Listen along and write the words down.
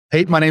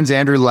Hey, my name's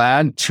Andrew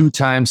Ladd,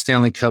 two-time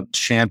Stanley Cup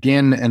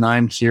champion, and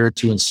I'm here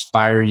to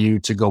inspire you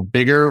to go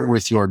bigger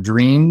with your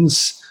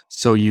dreams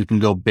so you can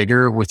go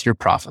bigger with your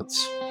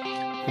profits.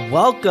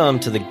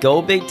 Welcome to the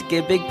Go Big to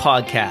Give Big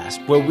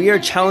podcast, where we are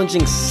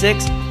challenging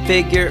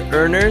six-figure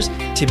earners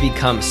to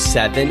become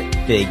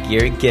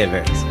seven-figure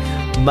givers.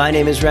 My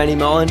name is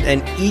Brandy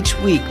and each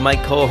week my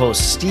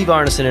co-host Steve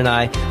Arneson and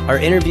I are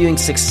interviewing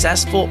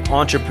successful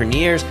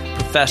entrepreneurs,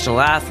 professional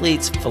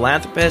athletes,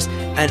 philanthropists,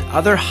 and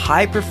other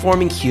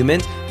high-performing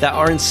humans that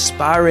are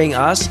inspiring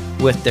us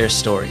with their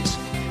stories.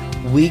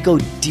 We go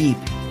deep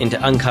into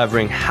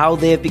uncovering how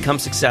they have become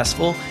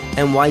successful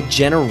and why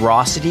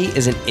generosity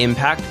is an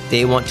impact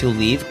they want to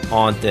leave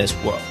on this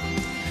world.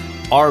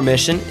 Our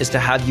mission is to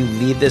have you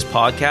leave this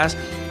podcast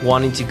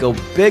wanting to go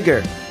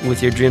bigger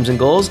with your dreams and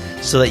goals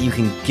so that you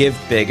can give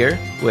bigger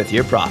with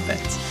your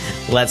profits.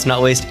 Let's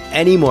not waste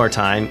any more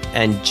time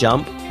and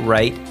jump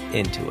right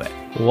into it.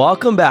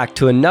 Welcome back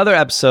to another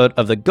episode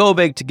of the Go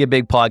Big to Give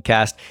Big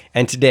podcast.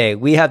 And today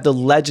we have the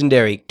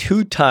legendary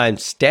two-time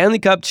Stanley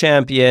Cup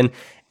champion,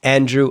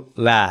 Andrew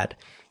Ladd.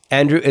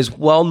 Andrew is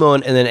well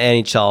known in the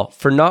NHL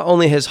for not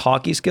only his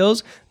hockey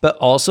skills, but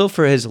also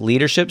for his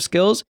leadership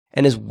skills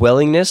and his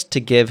willingness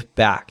to give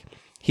back.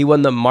 He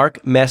won the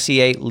Mark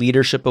Messier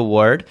Leadership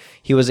Award.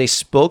 He was a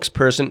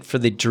spokesperson for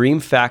the Dream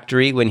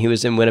Factory when he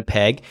was in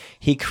Winnipeg.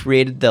 He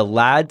created the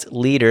Lads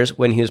Leaders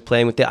when he was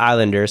playing with the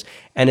Islanders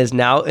and is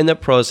now in the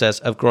process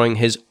of growing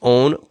his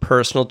own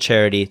personal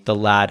charity, the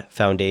Ladd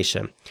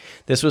Foundation.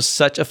 This was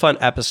such a fun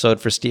episode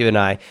for Steve and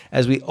I,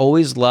 as we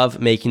always love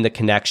making the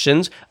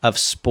connections of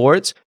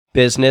sports,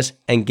 business,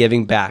 and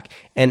giving back.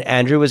 And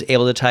Andrew was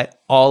able to tie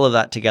all of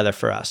that together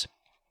for us.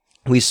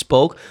 We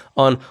spoke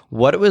on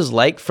what it was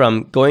like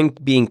from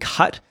being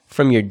cut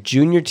from your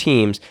junior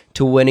teams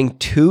to winning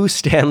 2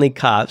 Stanley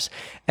Cups,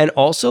 and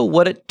also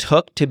what it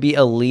took to be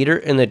a leader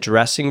in the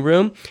dressing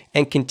room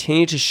and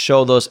continue to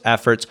show those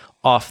efforts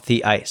off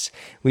the ice.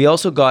 We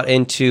also got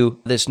into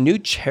this new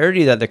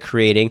charity that they're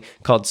creating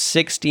called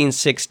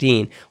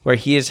 1616, where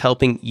he is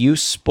helping youth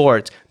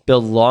sports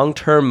build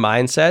long-term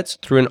mindsets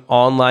through an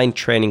online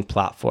training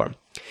platform.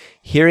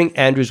 Hearing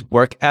Andrew's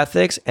work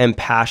ethics and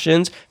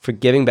passions for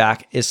giving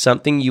back is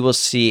something you will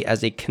see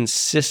as a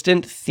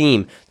consistent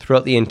theme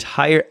throughout the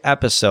entire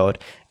episode,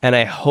 and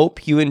I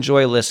hope you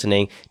enjoy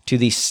listening to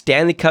the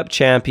Stanley Cup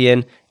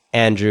champion,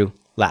 Andrew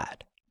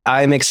Ladd.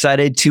 I'm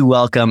excited to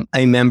welcome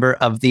a member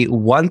of the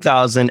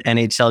 1000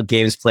 NHL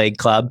Games Played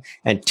Club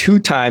and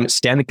two-time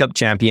Stanley Cup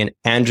champion,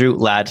 Andrew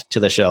Ladd, to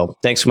the show.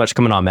 Thanks so much for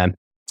coming on, man.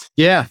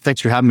 Yeah, thanks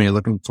for having me.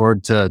 Looking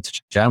forward to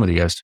chatting with you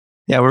guys.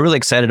 Yeah, we're really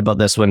excited about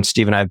this one.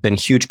 Steve and I have been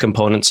huge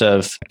components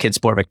of Kids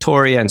Sport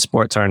Victoria and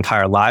sports our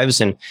entire lives.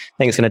 And I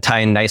think it's going to tie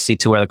in nicely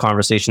to where the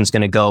conversation is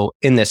going to go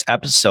in this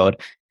episode.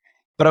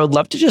 But I would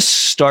love to just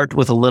start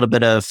with a little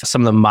bit of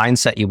some of the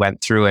mindset you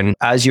went through. And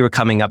as you were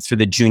coming up through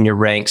the junior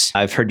ranks,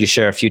 I've heard you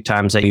share a few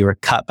times that you were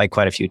cut by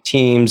quite a few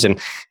teams and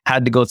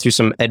had to go through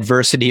some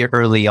adversity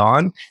early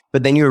on.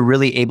 But then you were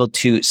really able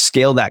to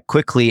scale that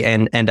quickly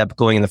and end up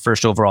going in the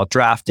first overall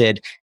drafted.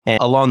 And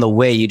along the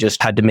way, you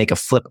just had to make a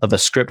flip of a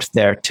script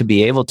there to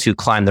be able to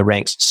climb the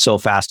ranks so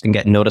fast and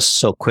get noticed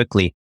so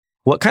quickly.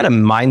 What kind of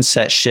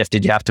mindset shift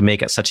did you have to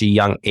make at such a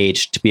young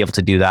age to be able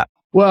to do that?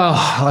 Well,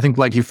 I think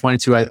like you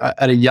pointed to,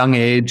 at a young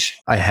age,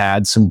 I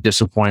had some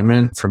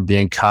disappointment from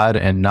being cut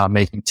and not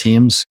making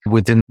teams.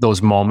 Within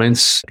those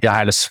moments, I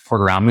had a support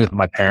around me with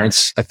my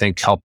parents, I think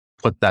helped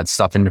put that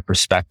stuff into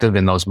perspective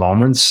in those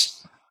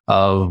moments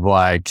of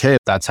like, hey,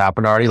 that's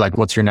happened already. Like,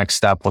 what's your next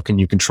step? What can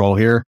you control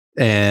here?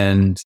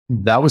 And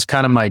that was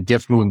kind of my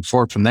gift moving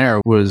forward from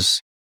there.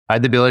 Was I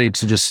had the ability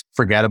to just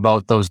forget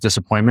about those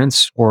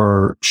disappointments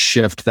or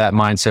shift that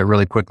mindset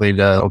really quickly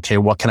to, okay,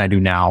 what can I do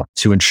now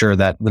to ensure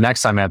that the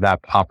next time I have that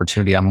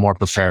opportunity, I'm more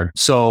prepared.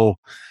 So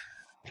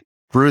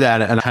through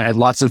that, and I had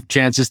lots of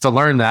chances to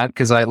learn that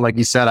because like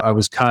you said, I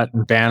was cut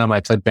in Bantam. I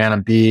played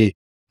Bantam B.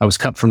 I was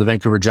cut from the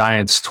Vancouver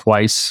Giants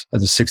twice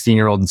as a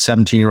 16-year-old and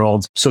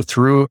 17-year-old. So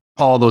through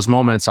all those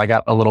moments, I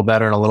got a little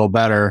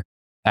better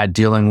at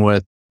dealing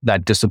with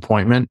that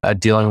disappointment,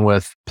 dealing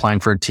with playing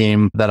for a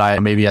team that I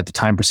maybe at the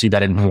time perceived I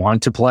didn't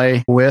want to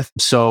play with.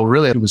 So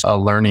really it was a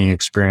learning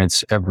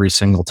experience every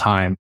single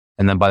time.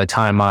 And then by the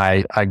time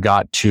I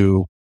got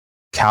to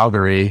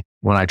Calgary,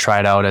 when I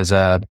tried out as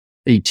a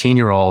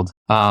 18-year-old,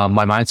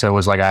 my mindset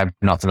was like, I have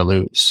nothing to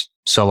lose.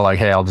 So like,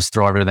 hey, I'll just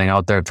throw everything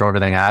out there, throw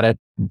everything at it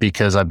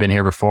because I've been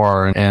here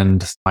before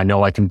and I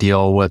know I can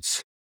deal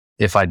with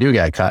if I do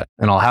get cut,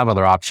 and I'll have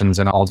other options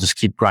and I'll just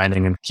keep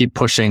grinding and keep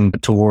pushing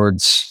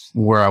towards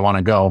where I want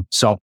to go.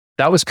 So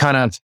that was kind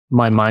of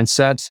my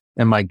mindset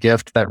and my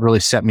gift that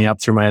really set me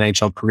up through my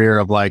NHL career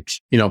of like,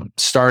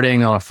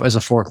 starting as a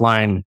fourth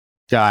line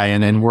guy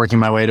and then working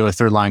my way to a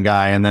third line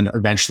guy and then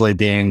eventually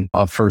being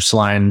a first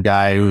line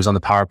guy who's on the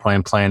power play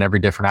and playing every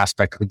different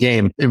aspect of the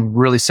game. It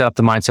really set up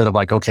the mindset of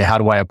like, okay, how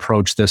do I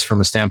approach this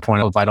from a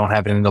standpoint of if I don't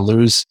have anything to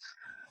lose,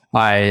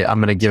 I'm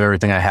going to give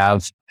everything I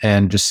have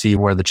and just see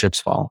where the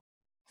chips fall.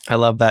 I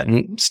love that.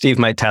 And Steve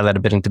might tie that a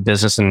bit into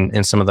business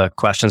and some of the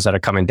questions that are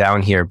coming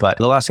down here. But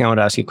the last thing I want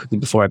to ask you quickly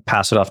before I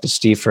pass it off to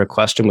Steve for a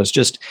question was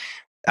just,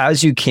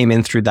 as you came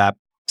in through that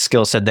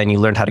skill set, then you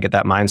learned how to get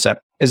that mindset.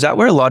 Is that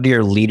where a lot of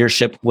your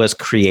leadership was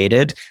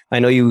created? I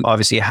know you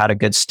obviously had a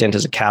good stint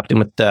as a captain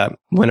with the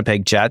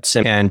Winnipeg Jets,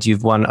 and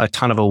you've won a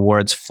ton of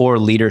awards for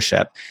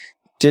leadership.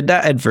 Did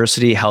that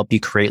adversity help you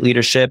create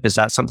leadership? Is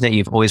that something that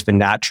you've always been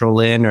natural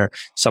in, or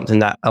something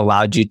that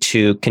allowed you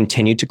to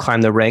continue to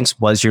climb the ranks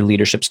was your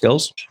leadership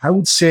skills? I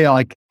would say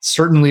like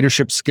certain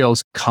leadership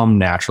skills come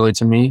naturally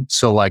to me.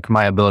 So like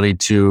my ability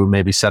to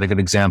maybe set a good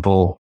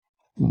example,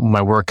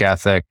 my work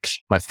ethic,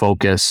 my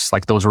focus,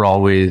 like those were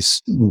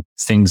always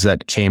things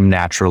that came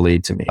naturally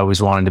to me. I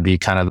always wanted to be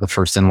kind of the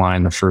first in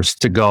line, the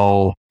first to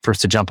go,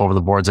 first to jump over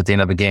the boards at the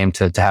end of the game,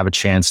 to have a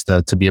chance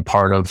to be a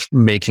part of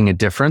making a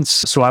difference.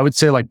 So I would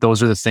say like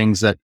those are the things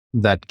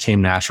that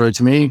came naturally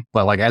to me.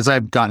 But like as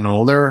I've gotten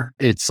older,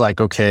 it's like,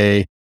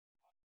 okay,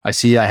 I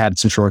see I had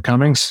some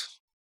shortcomings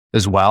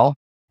as well.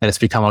 And it's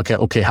become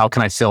okay, how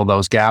can I fill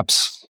those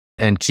gaps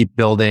and keep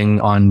building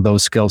on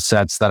those skill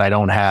sets that I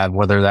don't have,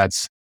 whether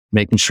that's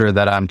making sure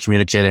that I'm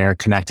communicating or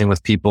connecting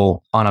with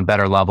people on a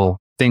better level.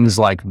 Things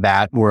like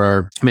that,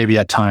 where maybe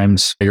at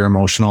times you're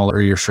emotional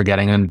or you're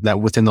forgetting, and that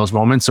within those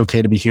moments,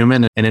 okay to be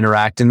human and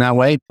interact in that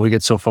way. We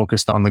get so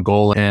focused on the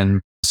goal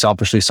and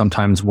selfishly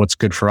sometimes what's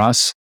good for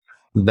us,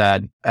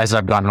 that as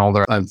I've gotten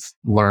older, I've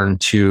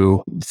learned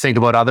to think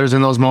about others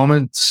in those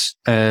moments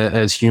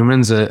as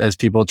humans, as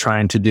people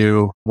trying to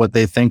do what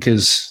they think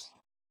is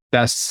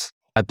best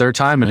at their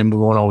time. And we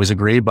won't always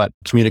agree, but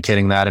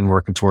communicating that and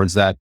working towards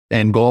that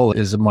end goal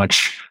is a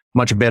much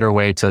better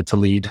way to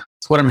lead.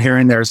 So what I'm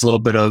hearing there is a little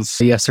bit of,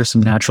 yes, there's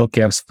some natural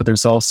gifts, but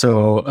there's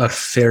also a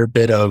fair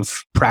bit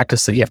of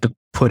practice that you have to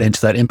put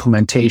into that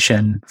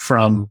implementation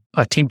from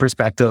a team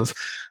perspective,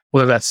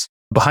 whether that's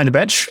behind a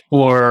bench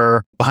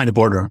or behind a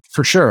boardroom.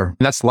 For sure.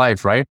 And that's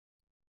life, right?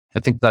 I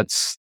think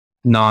that's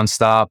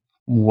nonstop.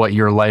 What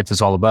your life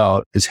is all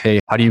about is, hey,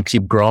 how do you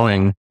keep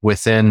growing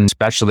within,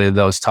 especially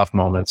those tough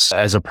moments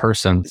as a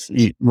person?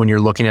 When you're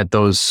looking at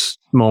those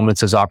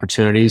moments as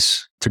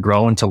opportunities to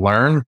grow and to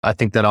learn, I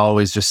think that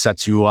always just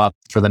sets you up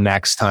for the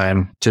next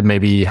time to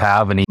maybe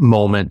have any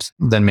moment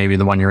than maybe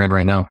the one you're in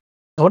right now.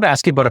 I want to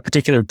ask you about a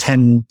particular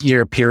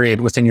 10-year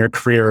period within your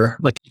career.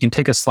 Like you can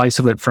take a slice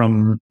of it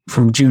from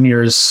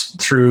juniors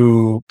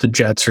through the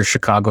Jets or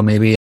Chicago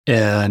maybe,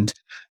 and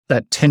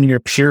that 10-year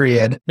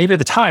period, maybe at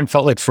the time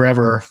felt like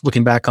forever.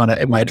 Looking back on it,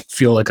 it might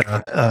feel like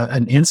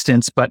an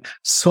instance, but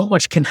so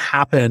much can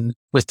happen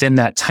within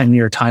that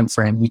 10-year time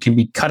frame. You can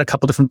be cut a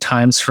couple different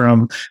times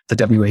from the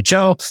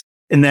WHL,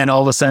 and then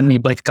all of a sudden you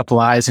blink a couple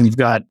eyes and you've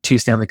got 2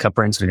 Stanley Cup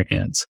rings in your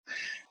hands.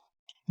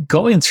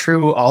 Going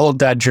through all of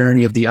that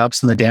journey of the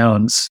ups and the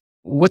downs,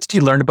 what did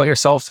you learn about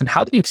yourself, and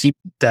how did you keep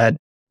that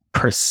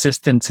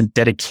persistence and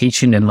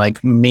dedication and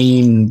like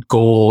main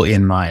goal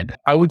in mind?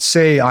 I would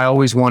say I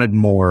always wanted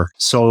more.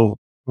 So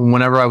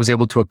whenever I was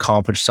able to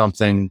accomplish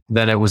something,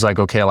 then it was like,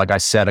 okay, like I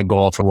set a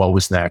goal for what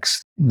was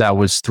next. That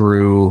was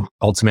through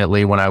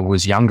ultimately when I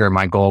was younger,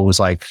 my goal was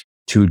like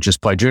to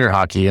just play junior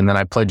hockey. And then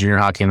I played junior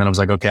hockey, and then I was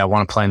like, okay, I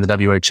want to play in the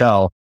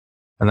WHL.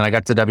 And then I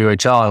got to the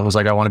WHL. I was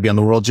like, I want to be on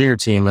the World Junior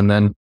team. And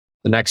then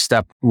the next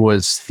step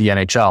was the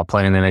NHL,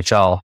 playing in the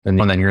NHL. And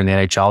then you're in the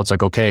NHL. It's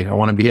like, okay, I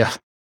want to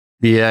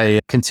be a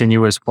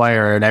continuous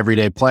player, an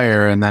everyday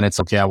player. And then it's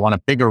okay, I want a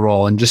bigger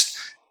role. And just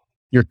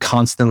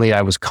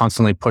I was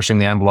constantly pushing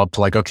the envelope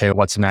to like, okay,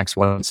 what's next,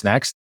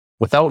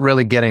 without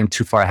really getting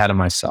too far ahead of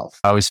myself.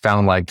 I always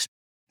found like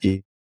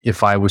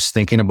if I was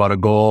thinking about a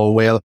goal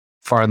way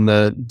far in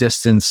the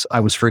distance, I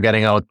was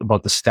forgetting out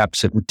about the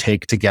steps it would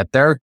take to get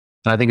there.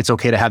 And I think it's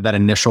okay to have that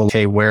initial,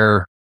 okay,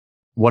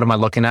 what am I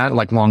looking at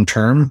like long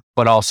term?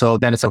 But also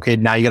then it's okay,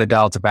 now you got to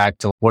dial it back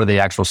to what are the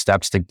actual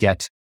steps to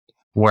get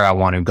where I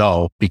want to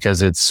go,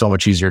 because it's so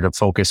much easier to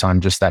focus on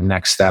just that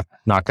next step,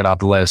 knock it off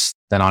the list,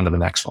 then on to the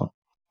next one.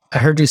 I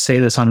heard you say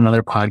this on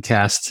another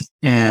podcast,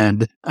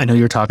 and I know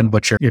you're talking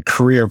about your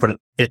career, but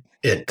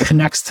it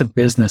connects to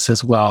business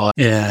as well.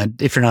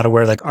 And if you're not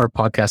aware, like our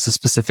podcast is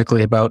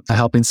specifically about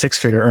helping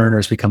 6-figure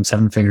earners become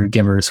 7-figure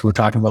givers. We're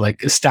talking about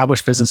like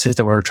established businesses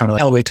that we're trying to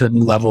elevate to a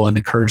new level and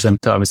encourage them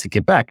to obviously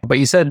give back. But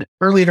you said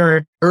early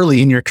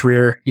in your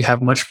career, you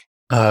have much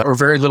or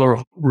very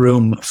little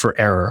room for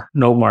error,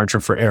 no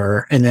margin for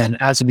error. And then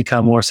as you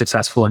become more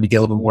successful and you get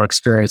a little bit more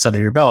experience under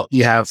your belt,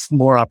 you have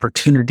more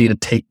opportunity to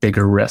take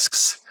bigger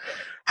risks.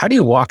 How do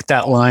you walk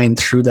that line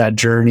through that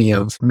journey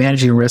of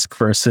managing risk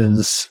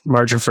versus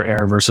margin for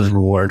error versus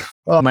reward?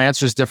 Well, my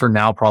answer is different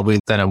now probably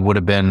than it would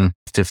have been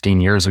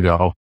 15 years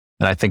ago.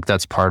 And I think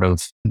that's part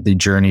of the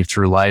journey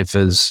through life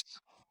is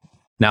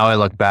now I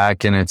look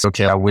back and it's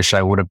okay, I wish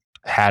I would have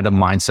had a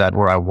mindset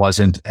where I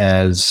wasn't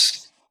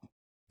as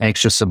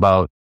anxious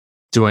about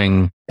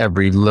doing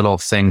every little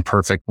thing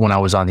perfect when I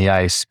was on the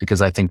ice,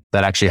 because I think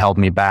that actually held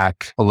me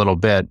back a little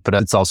bit, but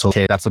it's also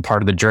okay. That's a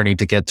part of the journey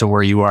to get to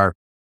where you are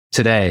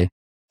today.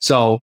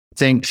 So I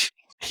think,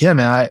 yeah,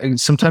 man,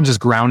 sometimes just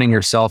grounding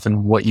yourself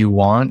in what you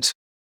want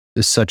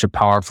is such a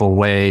powerful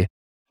way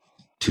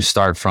to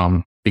start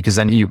from. because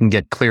then you can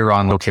get clear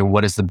on, okay,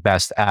 what is the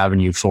best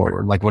avenue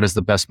forward? Like, what is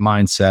the best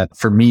mindset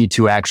for me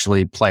to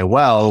actually play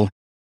well?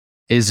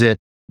 Is it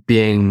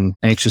being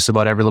anxious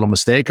about every little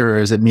mistake, or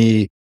is it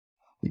me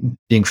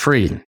being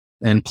free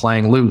and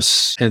playing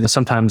loose? And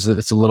sometimes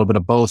it's a little bit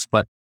of both.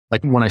 But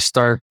like when I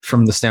start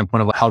from the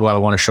standpoint of how do I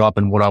want to show up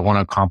and what I want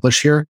to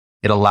accomplish here,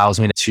 it allows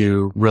me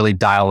to really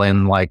dial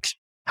in like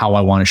how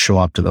I want to show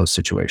up to those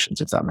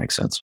situations, if that makes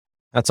sense.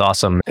 That's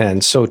awesome.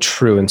 And so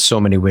true in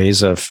so many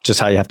ways of just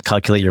how you have to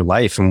calculate your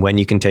life and when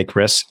you can take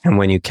risks and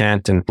when you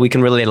can't. And we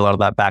can relate a lot of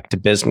that back to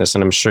business.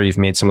 And I'm sure you've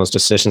made some of those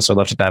decisions. So I'd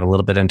love to dive a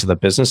little bit into the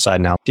business side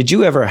now. Did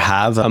you ever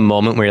have a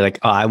moment where you're like,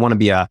 oh, I want to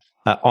be an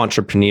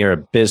entrepreneur, a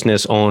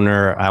business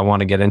owner. I want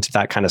to get into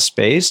that kind of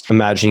space.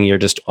 Imagine you're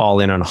just all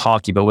in on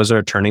hockey, but was there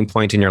a turning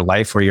point in your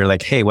life where you're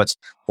like, hey, what's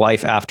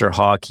life after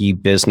hockey,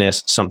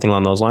 business, something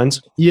along those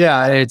lines?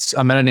 Yeah,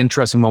 I'm at an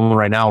interesting moment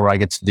right now where I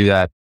get to do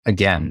that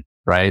again.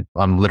 Right?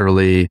 I'm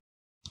literally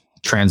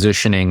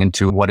transitioning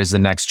into what is the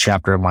next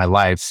chapter of my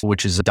life,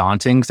 which is a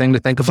daunting thing to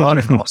think about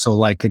and also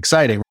like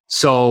exciting.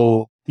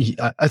 So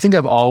I think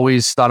I've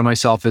always thought of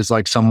myself as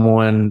like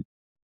someone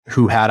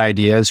who had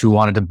ideas, who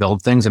wanted to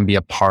build things and be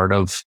a part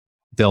of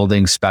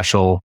building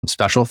special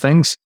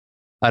things.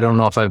 I don't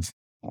know if I've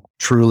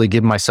truly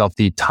given myself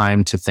the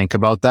time to think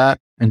about that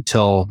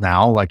until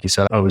now. Like you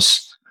said, I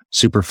was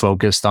super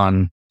focused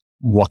on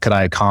what could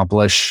I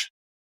accomplish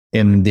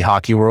in the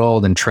hockey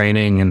world and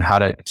training and how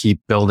to keep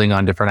building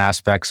on different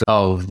aspects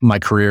of my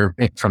career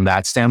from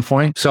that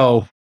standpoint.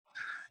 So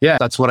yeah,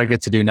 that's what I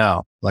get to do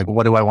now. Like,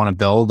 what do I want to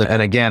build?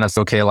 And again, it's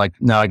okay. Like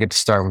now I get to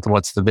start with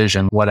what's the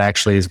vision? What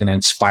actually is going to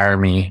inspire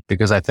me?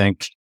 Because I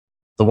think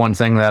the one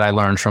thing that I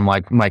learned from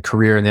like my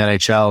career in the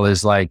NHL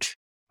is like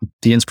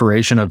the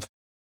inspiration of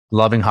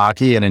loving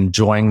hockey and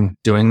enjoying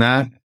doing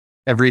that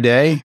every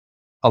day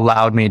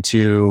allowed me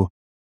to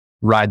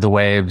ride the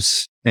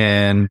waves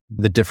and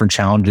the different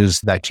challenges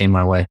that came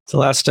my way. The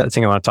last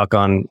thing I want to talk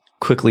on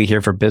quickly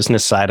here for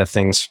business side of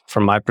things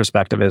from my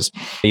perspective is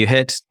you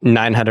hit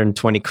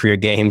 920 career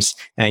games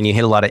and you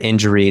hit a lot of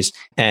injuries,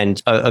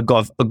 and a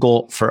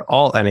goal for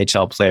all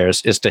NHL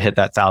players is to hit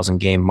that 1,000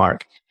 game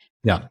mark.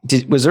 Yeah.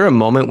 Was there a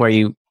moment where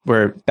you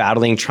were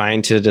battling,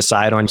 trying to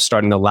decide on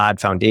starting the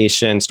Lad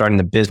Foundation, starting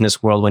the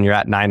business world when you're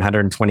at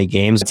 920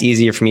 games? It's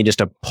easier for me just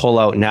to pull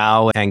out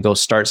now and go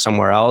start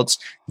somewhere else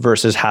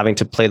versus having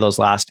to play those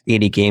last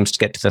 80 games to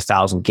get to the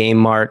 1,000 game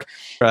mark.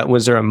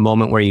 Was there a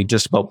moment where you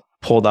just about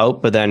pulled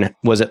out, but then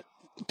was it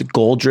the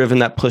goal driven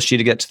that pushed you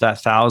to get to that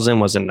 1,000?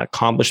 Was it an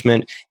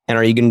accomplishment? And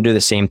are you going to do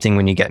the same thing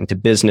when you get into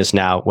business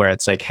now, where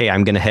it's like, hey,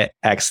 I'm going to hit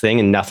X thing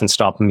and nothing's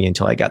stopping me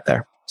until I get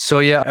there? So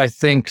yeah, I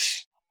think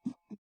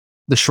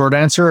the short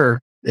answer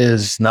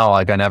is no,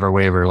 like I never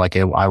waver. Like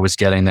I was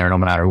getting there no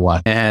matter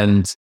what.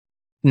 And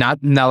now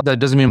that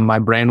doesn't mean my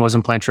brain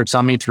wasn't playing tricks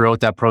on me throughout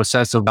that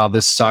process of, oh,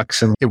 this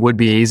sucks. And it would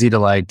be easy to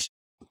like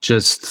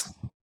just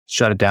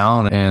shut it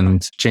down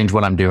and change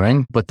what I'm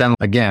doing. But then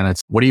again,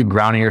 it's what are you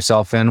grounding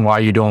yourself in? Why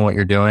are you doing what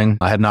you're doing?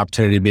 I had an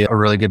opportunity to be a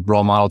really good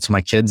role model to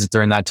my kids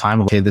during that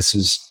time. Okay, this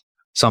is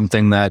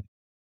something that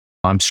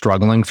I'm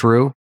struggling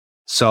through.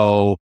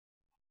 So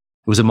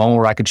it was a moment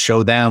where I could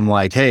show them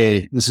like,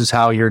 hey, this is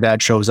how your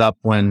dad shows up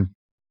when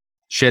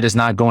shit is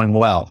not going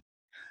well.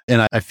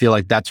 And I feel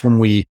like that's when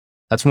we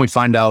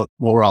find out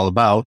what we're all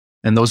about.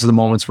 And those are the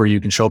moments where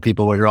you can show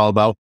people what you're all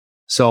about.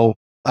 So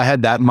I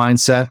had that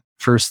mindset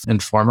first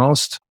and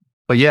foremost.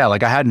 But yeah,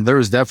 like there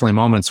was definitely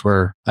moments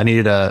where I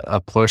needed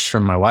a push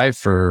from my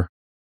wife or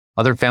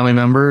other family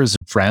members,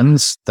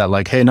 friends that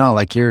like, hey, no,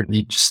 like you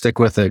just stick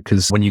with it.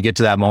 Cause when you get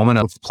to that moment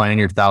of playing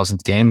your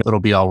 1,000th game, it'll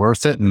be all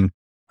worth it. And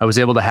I was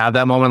able to have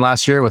that moment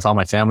last year with all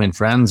my family and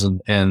friends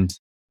and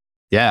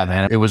yeah,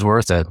 man, it was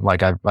worth it.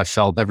 Like I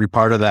felt every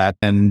part of that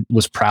and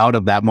was proud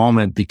of that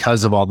moment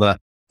because of all the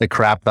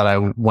crap that I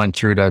went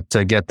through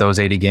to get those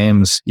 80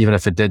 games, even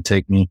if it did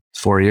take me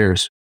 4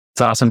 years.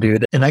 It's awesome,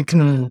 dude. And I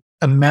can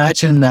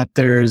imagine that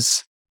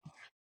there's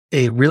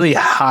a really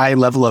high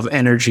level of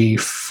energy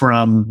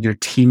from your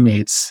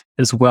teammates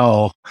as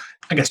well.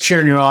 I guess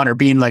cheering you on or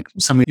being like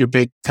some of your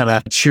big kind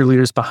of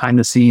cheerleaders behind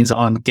the scenes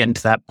on getting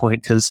to that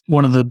point. Because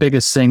one of the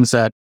biggest things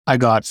that I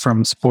got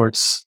from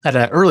sports at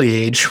an early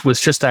age was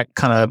just that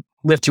kind of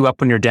lift you up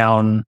when you're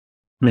down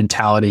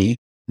mentality.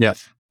 Yeah.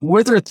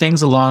 Were there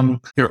things along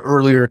your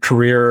earlier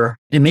career,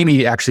 and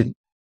maybe actually,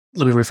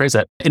 let me rephrase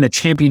that, in a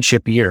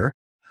championship year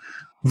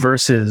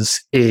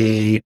versus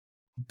a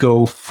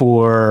go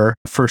for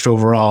first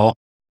overall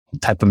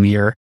type of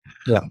year?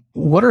 Yeah.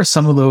 What are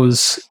some of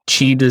those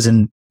changes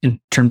in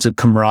terms of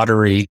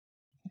camaraderie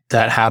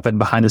that happened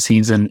behind the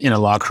scenes in a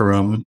locker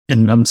room?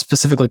 And I'm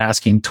specifically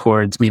asking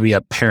towards maybe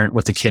a parent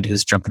with a kid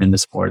who's jumping into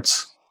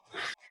sports.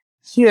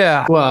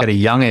 Yeah. Well, at a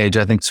young age,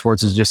 I think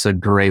sports is just a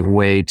great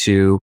way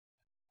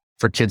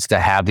for kids to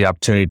have the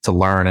opportunity to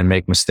learn and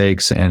make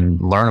mistakes and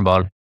learn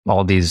about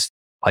all these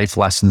life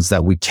lessons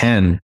that we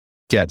can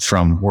get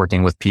from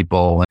working with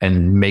people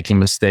and making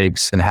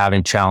mistakes and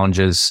having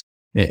challenges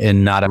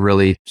in not a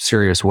really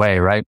serious way,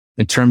 right?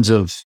 In terms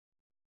of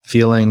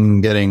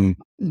getting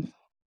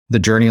the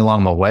journey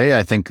along the way.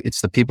 I think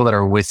it's the people that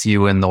are with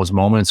you in those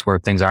moments where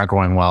things aren't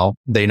going well.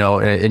 They know,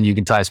 and you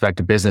can tie this back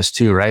to business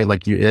too, right?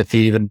 Like if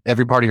even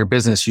every part of your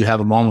business, you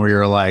have a moment where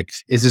you're like,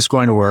 is this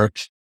going to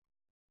work?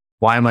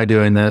 Why am I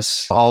doing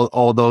this?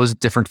 All those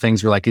different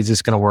things. You're like, is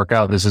this going to work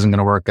out? This isn't going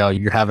to work out.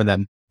 You're having that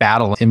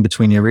battle in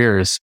between your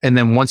ears. And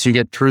then once you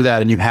get through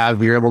that and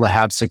you're able to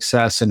have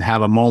success and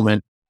have a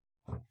moment,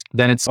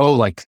 then it's,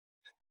 like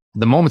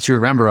the moments you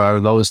remember are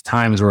those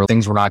times where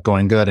things were not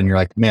going good. And you're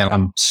like, man,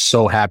 I'm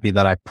so happy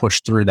that I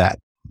pushed through that.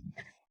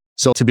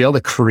 So to be able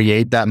to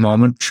create that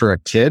moment for a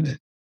kid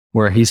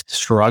where he's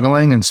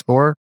struggling in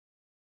sport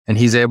and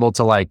he's able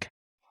to like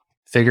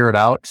figure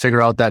out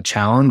that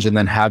challenge and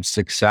then have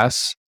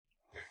success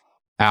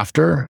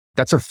after,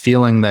 that's a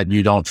feeling that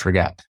you don't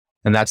forget.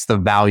 And that's the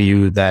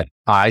value that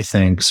I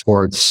think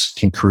sports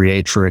can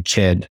create for a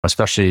kid,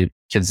 especially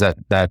kids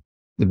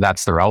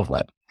that's their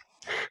outlet.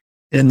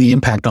 And the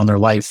impact on their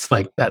life,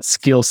 like that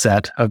skill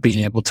set of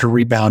being able to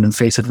rebound and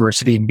face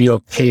adversity and be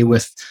okay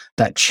with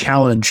that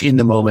challenge in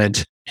the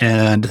moment,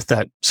 and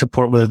that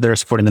support, whether they're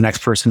supporting the next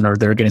person or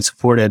they're getting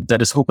supported, that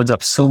just opens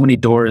up so many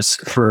doors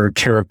for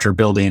character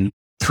building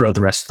throughout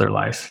the rest of their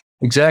life.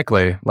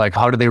 Exactly. Like,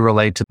 how do they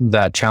relate to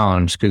that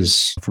challenge?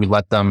 Because if we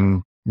let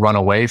them run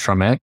away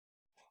from it,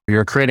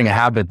 you're creating a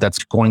habit that's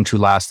going to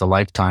last a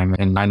lifetime.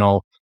 And I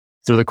know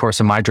through the course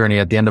of my journey,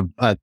 at the end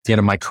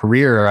of my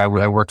career, I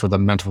worked with a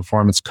mental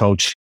performance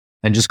coach,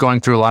 and just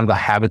going through a lot of the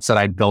habits that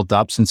I'd built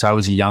up since I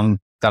was young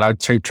that I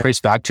would trace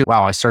back to,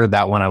 wow, I started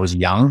that when I was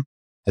young,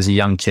 as a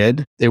young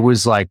kid. It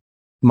was like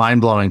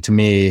mind blowing to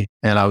me.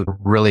 And I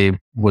really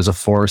was a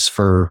force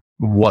for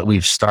what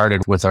we've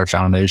started with our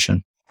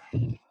foundation.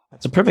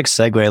 It's a perfect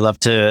segue. I'd love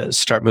to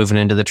start moving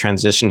into the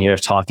transition here,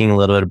 talking a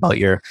little bit about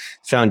your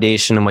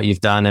foundation and what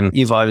you've done. And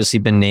you've obviously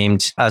been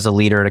named as a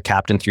leader and a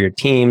captain through your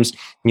teams.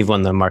 You've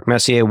won the Mark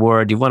Messier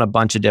Award. You've won a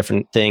bunch of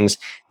different things.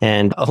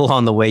 And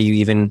along the way, you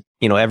even,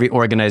 every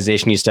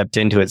organization you stepped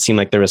into, it seemed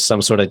like there was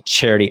some sort of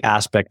charity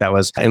aspect that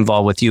was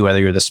involved with you, whether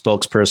you're the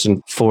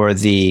spokesperson for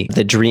the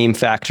Dream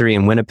Factory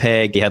in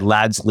Winnipeg. You had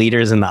Lads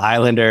Leaders in the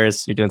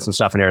Islanders. You're doing some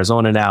stuff in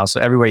Arizona now. So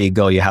everywhere you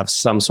go, you have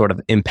some sort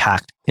of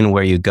impact in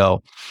where you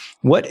go.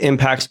 What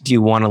impact do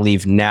you want to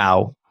leave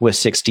now with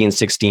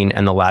 1616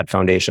 and the Lad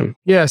Foundation?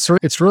 Yeah, so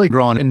it's really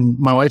grown. And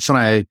my wife and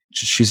I,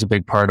 she's a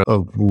big part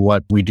of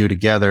what we do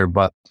together.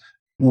 But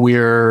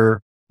during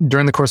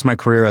the course of my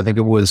career, I think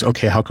it was,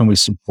 okay, how can we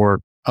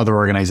support other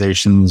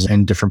organizations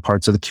in different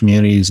parts of the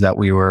communities that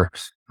we were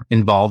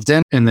involved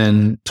in? And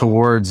then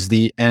towards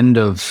the end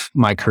of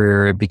my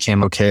career, it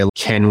became, okay,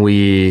 can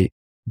we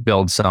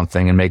build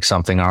something and make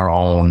something our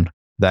own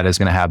that is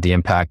going to have the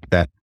impact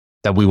that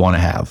we want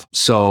to have?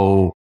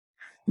 So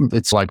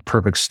it's like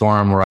perfect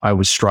storm where I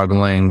was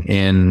struggling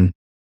in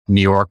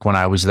New York when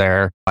I was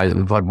there. I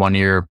had 1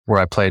 year where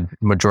I played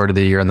majority of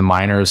the year in the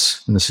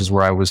minors. And this is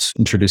where I was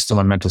introduced to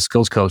my mental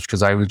skills coach,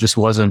 because I just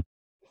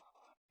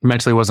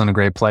mentally wasn't a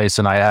great place.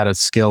 And I had a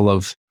skill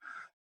of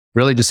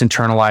really just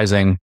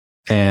internalizing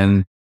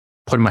and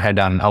putting my head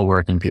down and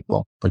outworking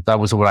people. Like that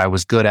was what I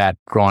was good at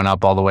growing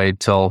up all the way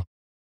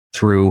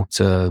through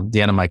to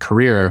the end of my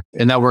career.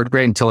 And that worked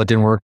great until it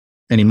didn't work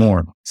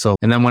anymore. So,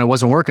 and then when it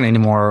wasn't working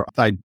anymore,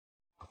 I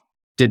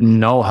didn't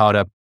know how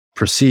to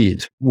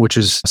proceed, which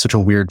is such a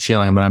weird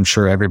feeling, but I'm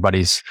sure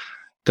everybody's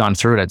gone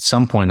through it at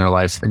some point in their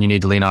life, and you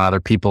need to lean on other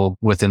people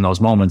within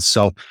those moments.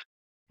 So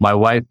my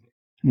wife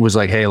was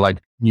like, hey, like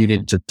you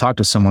need to talk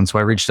to someone. So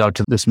I reached out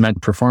to this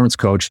mental performance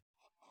coach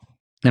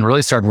and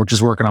really started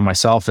just working on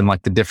myself and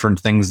like the different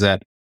things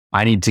that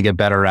I need to get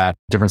better at,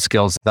 different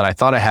skills that I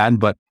thought I had,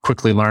 but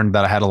quickly learned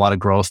that I had a lot of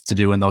growth to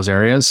do in those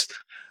areas.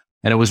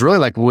 And it was really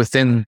like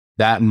within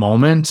that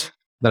moment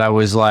that I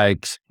was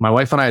like, my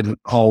wife and I had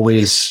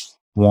always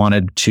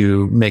wanted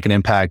to make an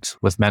impact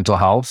with mental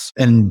health,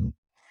 and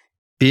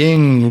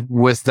being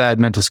with that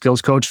mental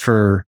skills coach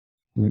for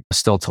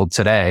still till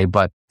today,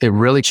 but it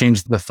really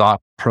changed the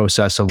thought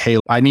process of, hey,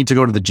 I need to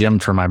go to the gym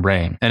for my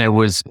brain. And it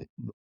was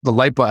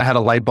I had a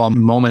light bulb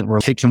moment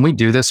where, hey, can we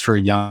do this for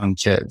young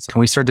kids?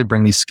 Can we start to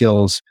bring these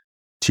skills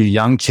to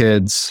young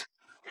kids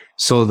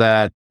so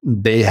that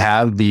they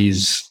have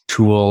these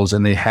tools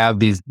and they have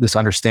this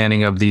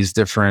understanding of these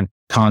different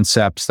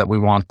concepts that we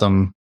want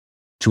them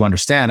to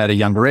understand at a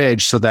younger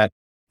age, so that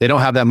they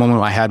don't have that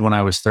moment I had when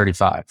I was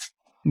 35.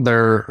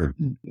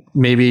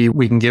 Maybe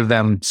we can give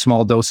them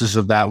small doses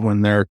of that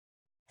when they're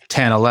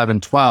 10,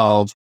 11,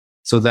 12,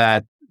 so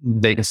that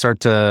they can start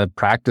to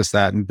practice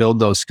that and build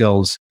those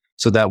skills,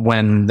 so that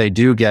when they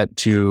do get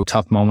to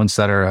tough moments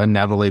that are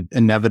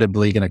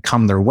inevitably going to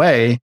come their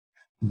way,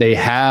 they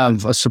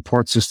have a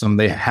support system.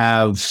 They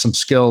have some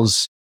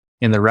skills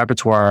in their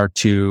repertoire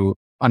to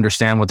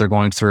understand what they're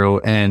going through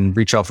and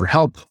reach out for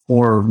help,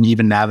 or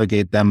even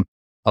navigate them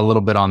a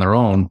little bit on their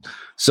own.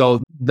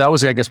 So that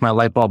was, I guess, my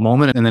light bulb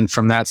moment. And then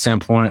from that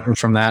standpoint, or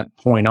from that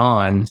point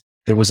on,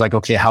 it was like,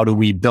 okay, how do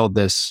we build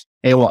this?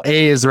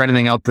 Is there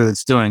anything out there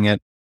that's doing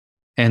it?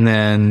 And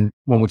then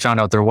when we found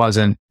out there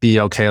wasn't,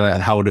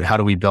 how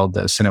do we build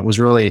this? And it was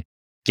really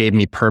gave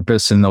me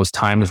purpose in those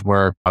times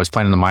where I was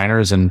playing in the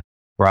minors and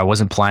where I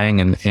wasn't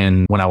playing.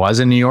 And when I was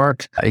in New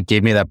York, it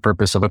gave me that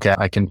purpose of, okay,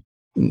 I can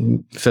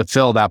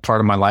fulfill that part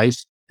of my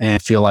life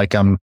and feel like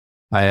I'm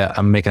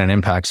making an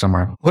impact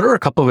somewhere. What are a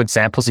couple of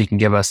examples you can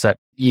give us that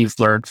you've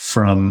learned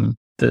from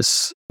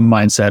this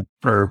mindset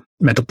or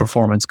mental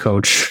performance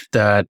coach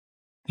that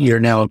you're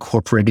now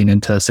incorporating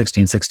into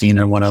 1616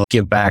 and want to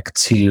give back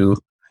to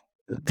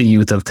the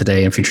youth of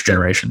today and future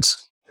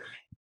generations?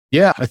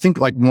 Yeah, I think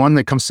like one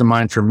that comes to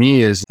mind for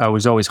me is I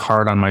was always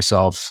hard on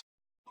myself.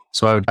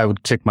 So I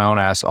would kick my own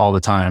ass all the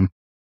time.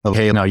 Like,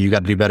 hey, no, you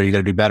got to do better. You got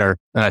to do better.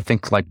 And I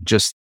think like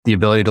just the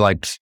ability to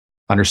like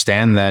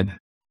understand that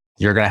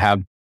you're going to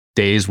have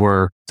days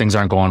where things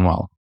aren't going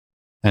well.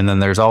 And then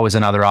there's always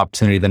another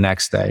opportunity the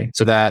next day.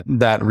 So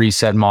that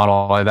reset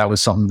model, that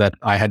was something that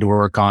I had to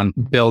work on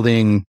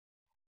building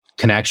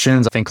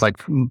connections. I think like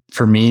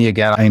for me,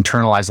 again, I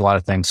internalize a lot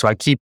of things. So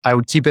I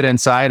would keep it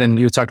inside, and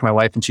you would talk to my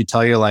wife and she'd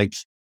tell you like,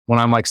 when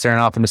I'm like staring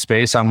off into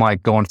space, I'm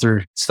like going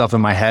through stuff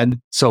in my head.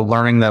 So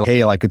learning that,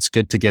 hey, like it's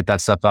good to get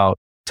that stuff out,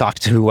 talk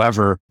to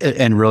whoever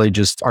and really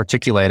just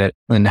articulate it,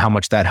 and how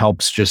much that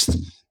helps just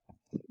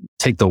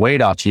take the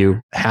weight off you,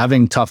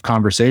 having tough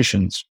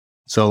conversations.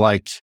 So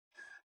like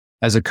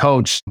as a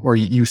coach, or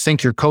you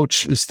think your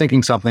coach is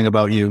thinking something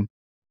about you.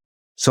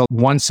 So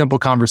one simple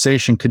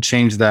conversation could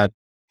change that,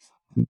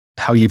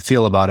 how you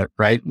feel about it,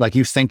 right? Like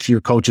you think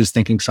your coach is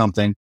thinking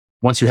something.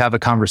 Once you have a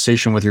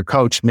conversation with your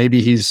coach,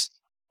 maybe he's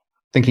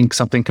thinking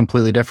something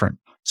completely different.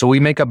 So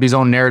we make up these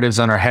own narratives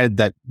in our head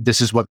that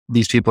this is what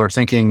these people are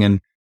thinking, and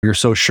you're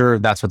so sure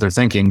that's what they're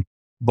thinking,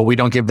 but we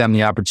don't give them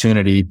the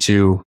opportunity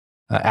to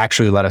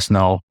actually let us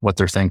know what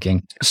they're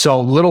thinking.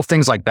 So little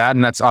things like that,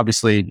 and that's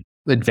obviously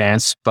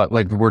advanced, but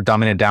like we're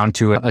dumbing it down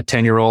to a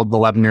 10-year-old,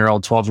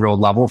 11-year-old, 12-year-old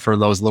level for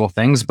those little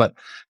things, but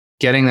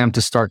getting them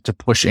to start to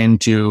push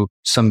into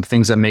some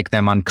things that make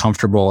them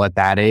uncomfortable at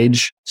that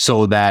age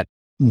so that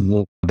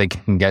they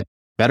can get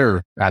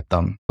better at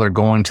them. They're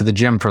going to the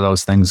gym for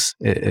those things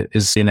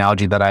is the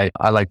analogy that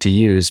I like to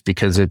use,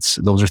 because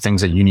those are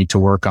things that you need to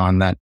work on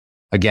that,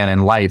 again,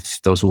 in life,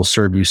 those will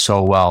serve you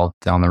so well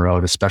down the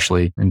road,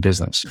 especially in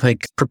business.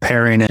 Like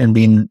preparing and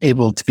being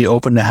able to be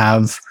open to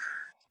have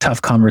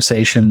tough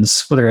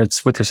conversations, whether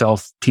it's with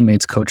yourself,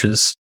 teammates,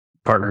 coaches,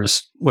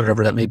 partners,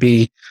 whatever that may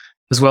be,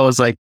 as well as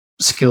like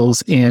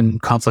skills in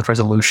conflict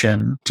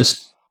resolution,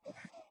 just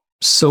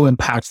so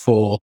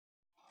impactful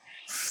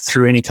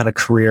through any kind of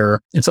career.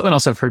 And something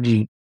else I've heard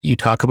you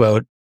talk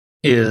about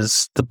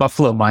is the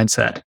buffalo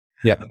mindset.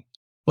 Yeah.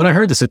 When I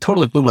heard this, it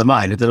totally blew my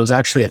mind that it was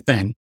actually a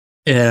thing.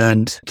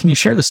 And can you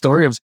share the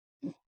story of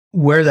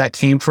where that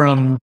came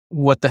from,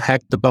 what the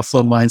heck the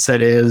buffalo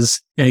mindset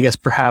is, and I guess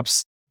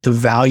perhaps the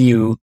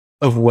value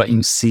of what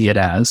you see it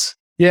as?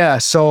 Yeah.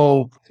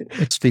 So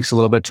it speaks a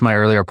little bit to my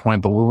earlier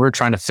point, but we were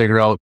trying to figure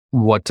out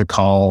what to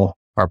call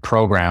our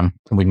program,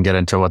 and we can get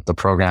into what the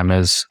program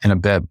is in a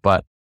bit,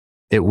 but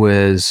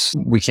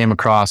we came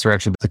across, or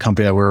actually the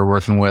company that we were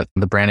working with,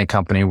 the Brandy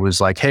company,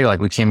 was like, hey, like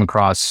we came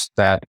across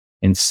that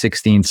in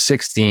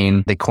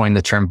 1616, they coined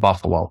the term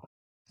buffalo.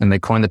 And they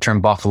coined the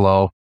term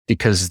buffalo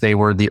because they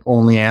were the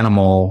only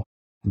animal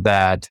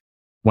that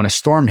when a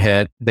storm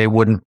hit, they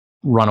wouldn't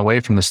run away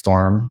from the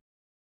storm.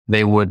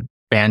 They would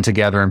band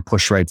together and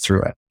push right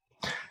through it.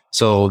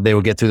 So they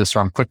would get through the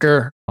storm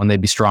quicker and they'd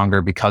be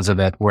stronger because of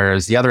it.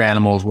 Whereas the other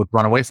animals would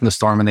run away from the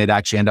storm and they'd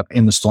actually end up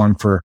in the storm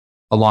for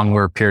a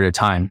longer period of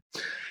time.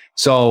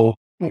 So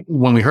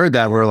when we heard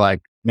that, we were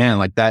like, man,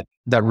 like that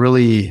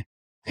really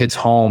hits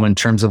home in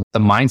terms of the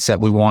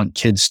mindset we want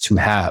kids to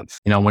have.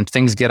 You know, when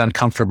things get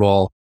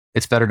uncomfortable,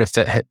 it's better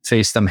to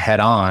face them head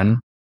on,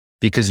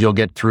 because you'll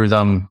get through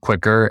them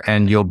quicker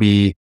and you'll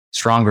be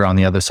stronger on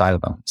the other side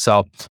of them.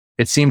 So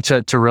it seemed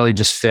to really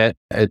just fit.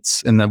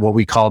 It's in what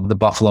we call the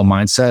buffalo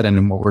mindset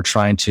and what we're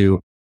trying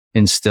to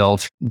instill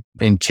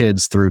in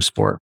kids through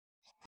sport.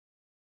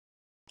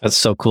 That's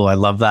so cool. I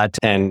love that.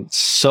 And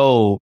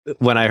so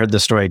when I heard the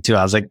story too,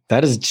 I was like,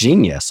 that is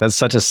genius. That's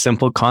such a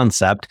simple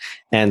concept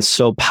and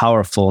so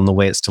powerful in the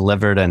way it's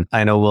delivered. And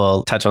I know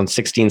we'll touch on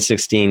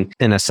 1616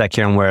 in a sec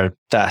here and where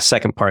the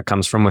second part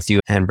comes from with you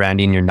and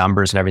Brandy and your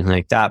numbers and everything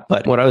like that.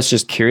 But what I was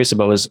just curious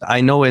about was,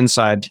 I know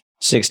inside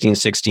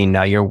 1616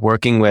 now you're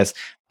working with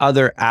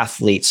other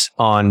athletes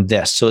on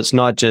this. So it's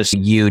not just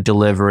you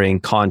delivering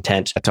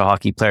content to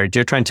hockey players.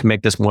 You're trying to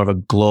make this more of a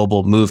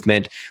global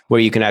movement where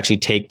you can actually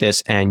take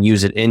this and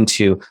use it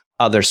into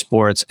other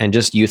sports and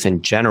just youth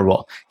in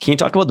general. Can you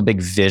talk about the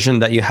big vision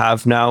that you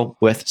have now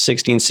with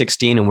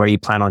 1616 and where you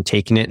plan on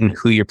taking it and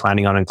who you're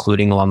planning on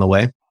including along the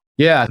way?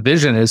 Yeah,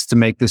 vision is to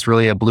make this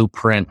really a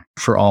blueprint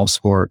for all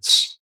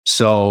sports,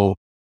 so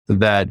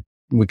that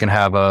we can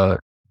have a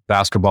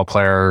basketball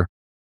player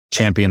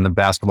champion the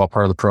basketball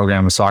part of the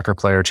program, a soccer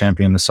player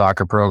champion the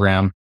soccer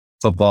program,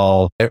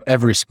 football,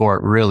 every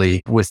sport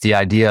really, with the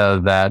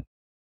idea that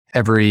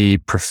every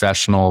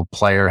professional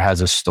player has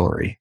a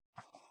story.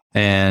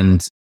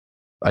 And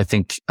I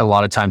think a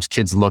lot of times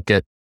kids look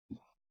at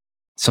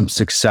some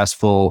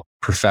successful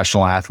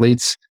professional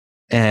athletes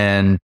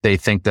and they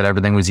think that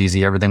everything was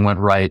easy, everything went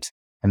right,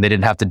 and they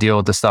didn't have to deal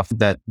with the stuff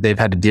that they've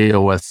had to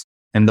deal with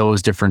and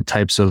those different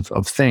types of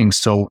things.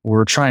 So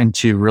we're trying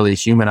to really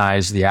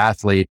humanize the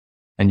athlete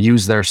and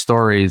use their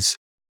stories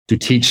to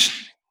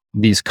teach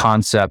these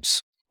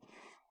concepts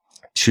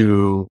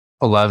to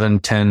 11,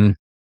 10,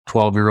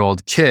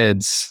 12-year-old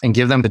kids and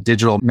give them the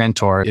digital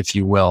mentor, if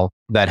you will,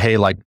 that, hey,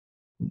 like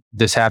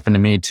this happened to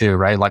me too,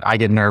 right? Like I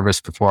get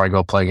nervous before I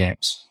go play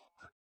games,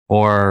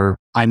 or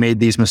I made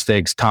these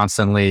mistakes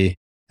constantly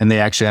and they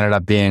actually ended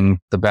up being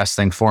the best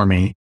thing for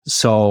me.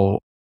 So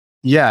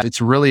yeah, it's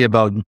really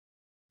about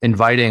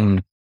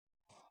inviting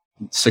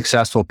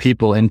successful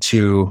people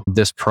into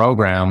this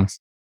program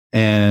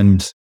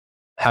and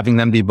having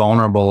them be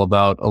vulnerable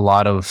about a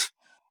lot of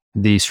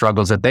the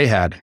struggles that they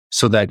had,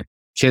 so that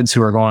kids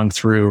who are going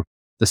through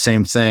the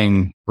same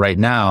thing right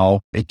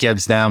now, it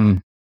gives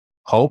them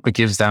hope, it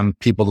gives them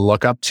people to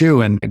look up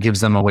to, and it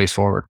gives them a way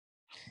forward.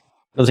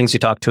 The things you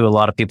talk to a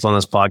lot of people on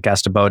this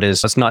podcast about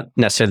is it's not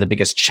necessarily the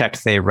biggest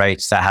check they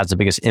write that has the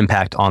biggest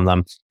impact on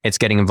them. It's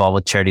getting involved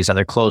with charities that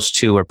they're close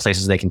to or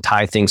places they can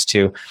tie things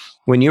to.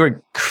 When you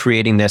were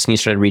creating this and you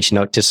started reaching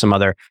out to some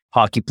other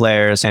hockey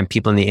players and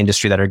people in the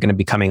industry that are going to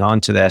be coming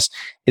onto this,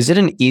 is it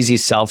an easy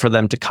sell for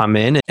them to come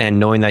in and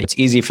knowing that it's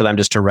easy for them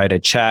just to write a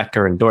check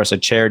or endorse a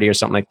charity or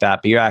something like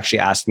that, but you're actually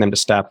asking them to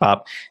step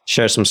up,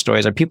 share some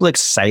stories? Are people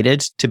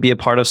excited to be a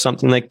part of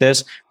something like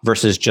this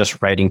versus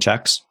just writing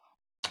checks?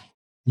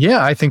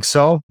 Yeah, I think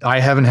so. I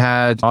haven't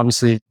had,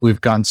 obviously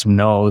we've gotten some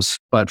no's,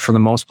 but for the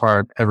most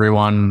part,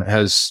 everyone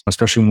has,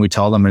 especially when we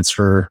tell them it's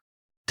for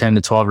 10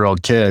 to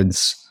 12-year-old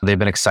kids, they've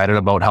been excited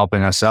about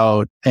helping us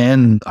out.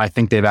 And I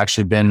think they've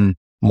actually been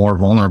more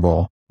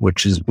vulnerable,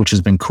 which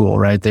has been cool,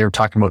 right? They were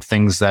talking about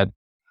things that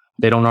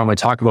they don't normally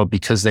talk about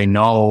because they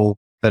know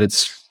that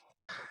it's,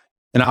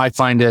 and I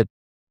find it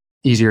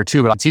easier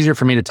too, but it's easier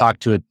for me to talk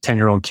to a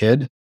 10-year-old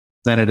kid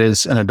than it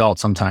is an adult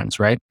sometimes,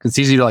 right? It's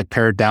easy to like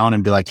pare it down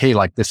and be like, hey,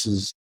 like this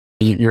is,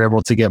 you're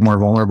able to get more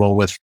vulnerable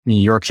with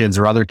your kids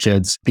or other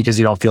kids because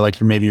you don't feel like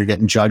you're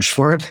getting judged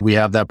for it. We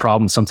have that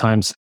problem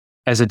sometimes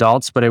as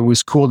adults, but it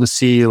was cool to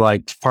see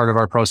like part of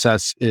our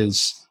process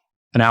is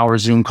an hour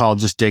Zoom call,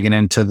 just digging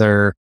into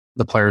the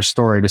player's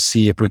story to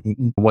see if we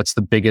can, what's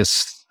the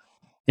biggest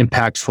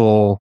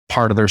impactful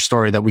part of their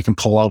story that we can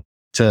pull out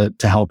to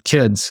help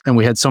kids. And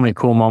we had so many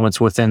cool moments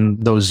within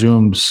those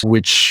Zooms,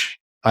 which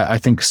I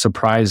think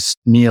surprised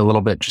me a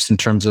little bit just in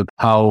terms of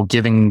how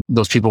giving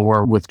those people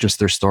were with just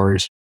their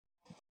stories.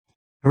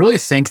 I really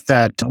think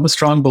that I'm a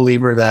strong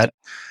believer that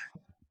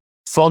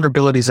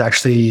vulnerability is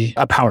actually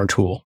a power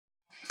tool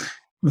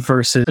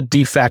versus a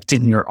defect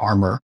in your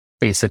armor,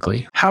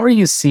 basically. How are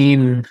you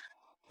seeing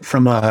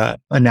from a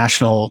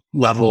national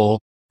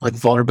level, like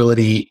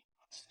vulnerability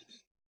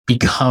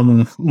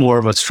become more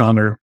of a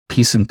stronger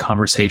piece in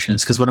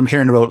conversations? Because what I'm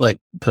hearing about like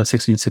the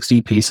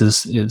 1660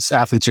 pieces is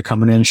athletes are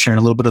coming in, sharing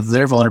a little bit of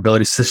their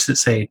vulnerabilities to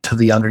say to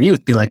the younger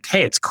youth, be like,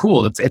 hey, it's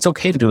cool. It's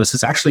okay to do this.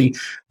 It's actually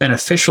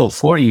beneficial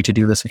for you to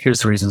do this. And here's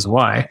the reasons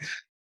why.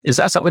 Is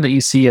that something that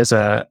you see as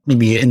a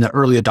maybe in the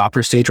early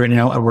adopter stage right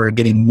now, and we're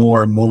getting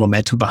more and more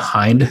momentum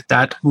behind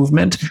that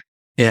movement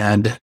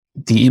and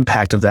the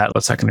impact of that,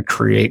 what's that going to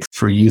create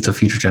for youth of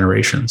future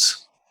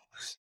generations?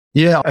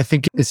 Yeah, I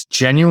think it's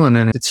genuine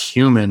and it's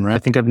human, right? I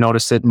think I've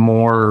noticed it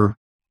more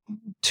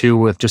too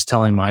with just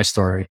telling my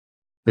story.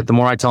 Like the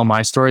more I tell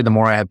my story, the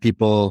more I have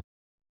people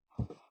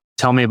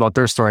tell me about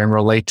their story and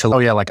relate to, oh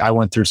yeah, like I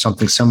went through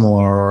something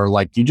similar, or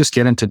like you just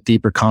get into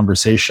deeper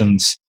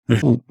conversations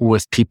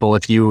with people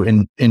if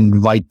you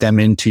invite them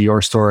into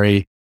your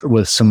story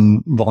with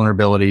some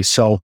vulnerability.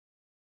 So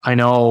I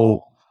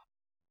know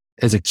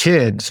as a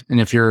kid,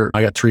 and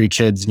I got 3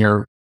 kids and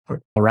you're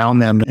around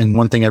them, and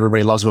one thing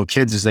everybody loves about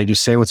kids is they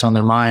just say what's on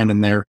their mind,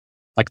 and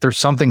there's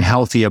something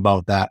healthy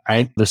about that,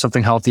 right? There's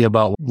something healthy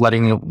about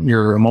letting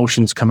your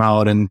emotions come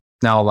out. And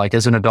now like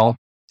as an adult,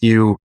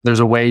 there's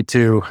a way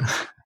to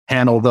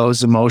handle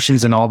those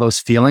emotions and all those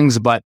feelings.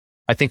 But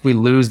I think we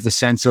lose the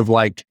sense of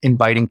like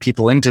inviting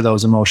people into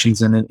those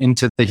emotions and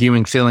into the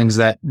human feelings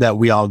that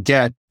we all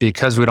get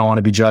because we don't want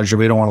to be judged or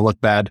we don't want to look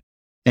bad.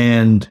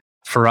 And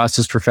for us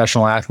as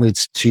professional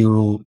athletes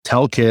to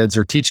tell kids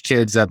or teach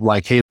kids that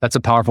like, hey, that's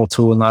a powerful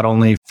tool, not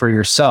only for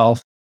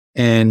yourself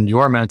and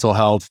your mental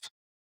health,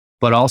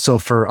 but also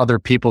for other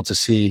people to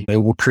see. It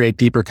will create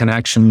deeper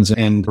connections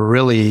and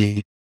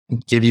really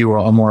give you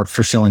a more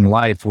fulfilling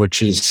life,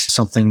 which is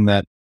something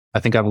that I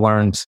think I've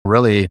learned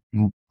really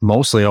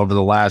mostly over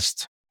the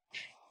last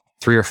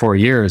 3 or 4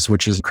 years,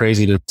 which is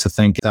crazy to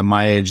think at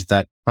my age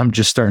that I'm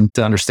just starting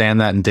to understand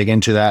that and dig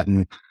into that,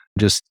 and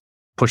just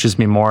pushes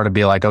me more to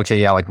be like, okay,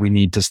 yeah, like we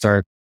need to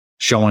start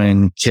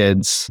showing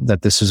kids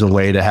that this is a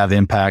way to have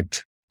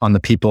impact on the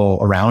people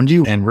around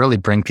you and really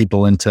bring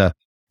people into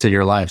to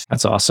your life.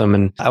 That's awesome.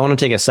 And I want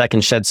to take a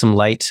second, shed some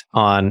light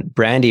on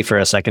Brandy for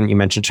a second. You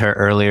mentioned her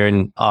earlier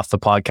and off the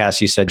podcast,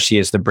 you said she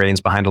is the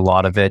brains behind a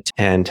lot of it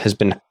and has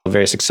been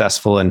very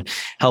successful in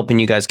helping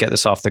you guys get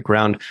this off the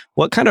ground.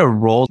 What kind of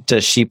role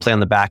does she play on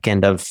the back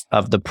end of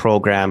the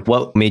program?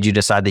 What made you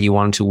decide that you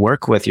wanted to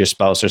work with your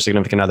spouse or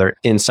significant other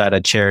inside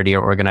a charity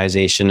or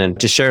organization, and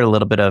just share a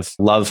little bit of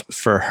love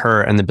for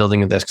her and the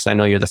building of this? Because I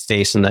know you're the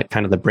face and that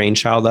kind of the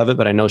brainchild of it,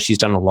 but I know she's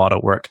done a lot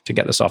of work to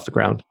get this off the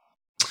ground.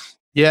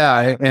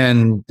 Yeah.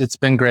 And it's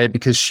been great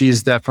because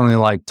she's definitely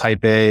like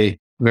type A,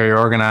 very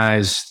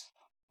organized,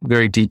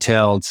 very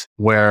detailed,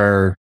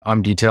 where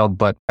I'm detailed,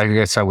 but I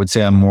guess I would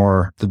say I'm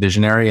more the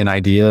visionary and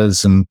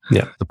ideas and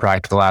the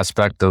practical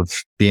aspect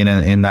of being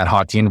in that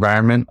hockey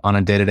environment on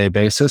a day-to-day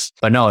basis.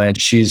 But no,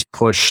 and she's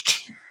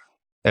pushed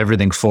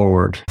everything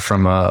forward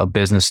from a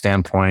business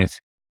standpoint.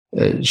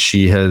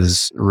 She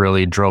has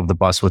really drove the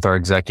bus with our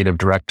executive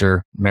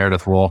director,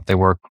 Meredith Wolf. They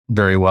work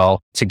very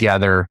well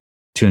together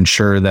to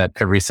ensure that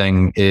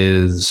everything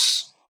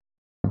is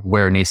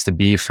where it needs to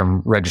be,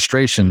 from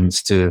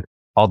registrations to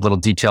all the little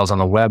details on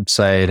the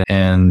website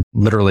and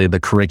literally the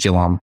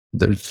curriculum.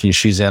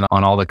 She's in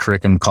on all the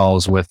curriculum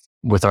calls with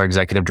our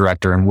executive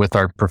director and with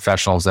our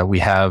professionals that we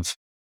have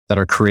that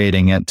are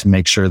creating it to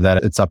make sure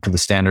that it's up to the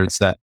standards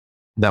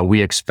that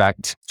we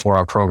expect for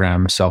our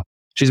program. So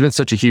she's been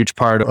such a huge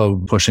part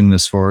of pushing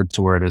this forward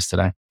to where it is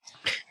today.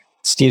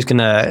 Steve's going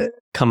to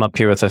come up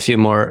here with a few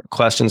more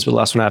questions, but the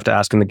last one I have to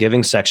ask in the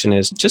giving section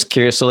is just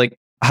curious. So like,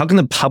 how can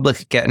the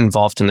public get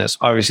involved in this?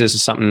 Obviously, this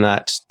is something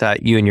that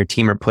you and your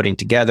team are putting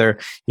together.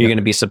 You're going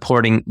to be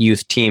supporting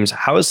youth teams.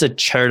 How is the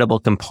charitable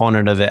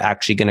component of it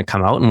actually going to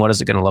come out, and what is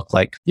it going to look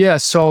like? Yeah,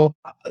 so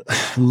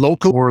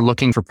local, we're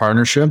looking for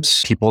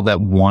partnerships, people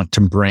that want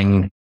to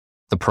bring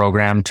the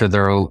program to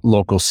their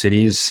local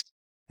cities.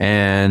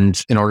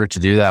 And in order to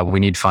do that,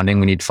 we need funding.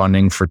 We need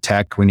funding for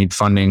tech. We need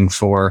funding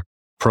for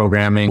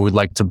programming. We'd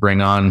like to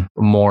bring on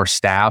more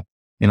staff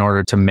in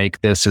order to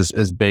make this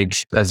as big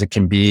as it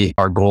can be.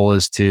 Our goal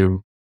is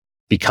to,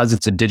 because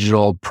it's a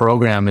digital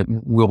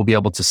program, we'll be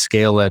able to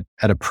scale it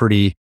at a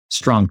pretty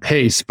strong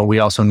pace, but we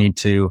also need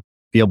to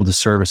be able to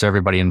service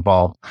everybody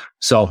involved.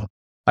 So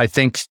I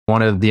think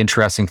one of the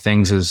interesting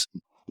things is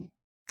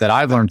that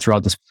I've learned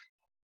throughout this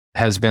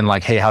has been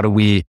like, hey, how do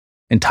we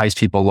entice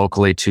people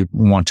locally to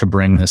want to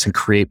bring this and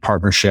create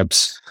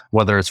partnerships,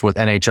 whether it's with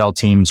NHL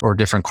teams or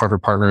different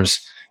corporate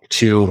partners,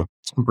 to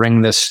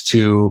bring this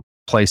to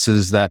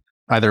places that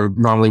either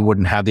normally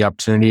wouldn't have the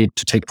opportunity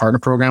to take part in a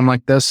program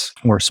like this,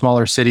 or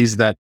smaller cities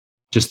that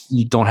just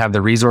don't have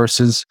the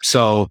resources.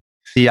 So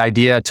the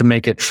idea to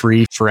make it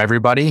free for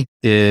everybody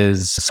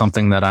is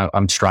something that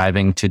I'm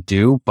striving to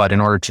do. But in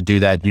order to do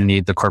that, you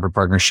need the corporate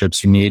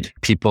partnerships. You need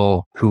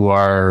people who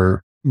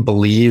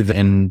believe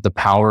in the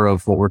power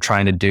of what we're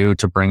trying to do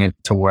to bring it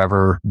to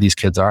wherever these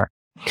kids are.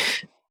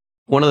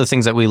 One of the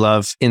things that we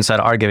love inside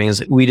our giving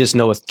is we just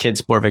know with Kids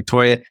Sport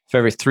Victoria, for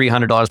every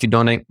 $300 we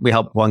donate, we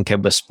help one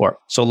kid with sport.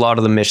 So a lot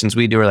of the missions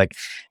we do are like,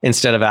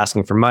 instead of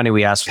asking for money,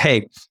 we ask,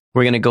 hey,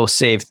 we're going to go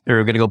save, or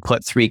we're going to go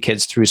put 3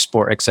 kids through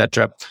sport,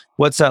 etc.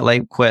 What's that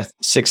like with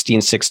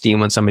 1616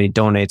 when somebody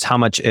donates? How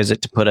much is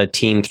it to put a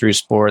team through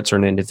sports or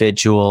an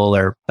individual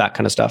or that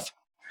kind of stuff?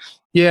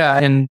 Yeah.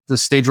 And the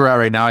stage we're at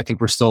right now, I think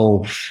we're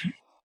still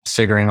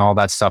figuring all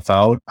that stuff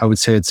out. I would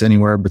say it's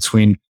anywhere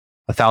between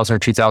 $1,000 or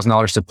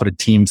 $2,000 to put a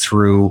team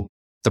through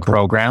the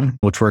program,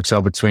 which works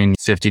out between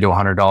 $50 to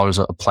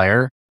 $100 a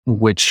player,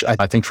 which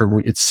I think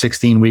it's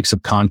 16 weeks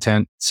of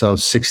content. So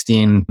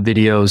 16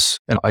 videos.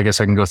 And I guess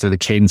I can go through the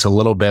cadence a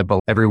little bit, but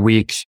every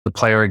week the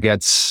player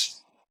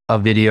gets a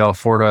video,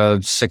 4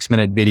 to 6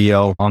 minute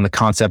video on the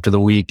concept of the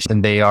week.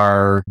 And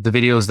the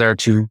video is there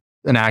to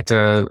enact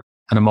an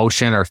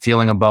emotion or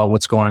feeling about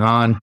what's going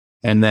on,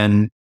 and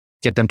then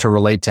get them to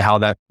relate to how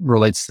that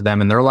relates to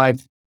them in their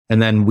life.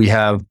 And then we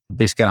have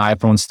basically an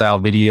iPhone style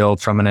video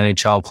from an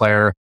NHL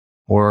player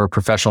or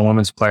professional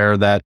women's player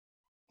that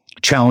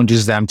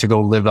challenges them to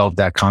go live out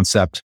that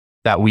concept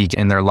that week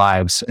in their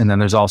lives. And then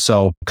there's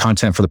also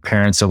content for the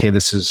parents of, okay,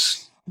 this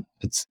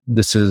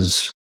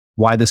is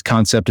why this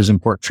concept is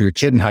important for your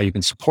kid and how you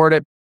can support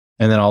it.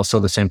 And then also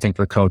the same thing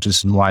for the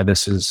coaches and why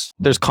there's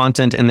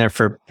content in there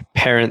for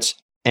parents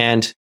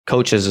and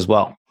coaches as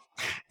well.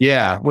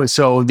 Yeah.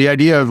 So the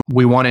idea of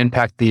we want to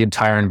impact the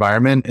entire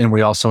environment. And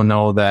we also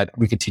know that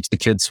we could teach the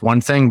kids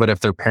one thing, but if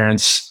their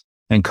parents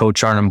and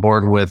coach aren't on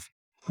board with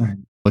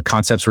the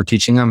concepts we're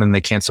teaching them and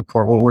they can't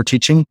support what we're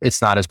teaching,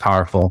 it's not as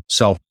powerful.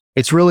 So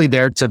it's really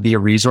there to be a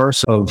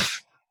resource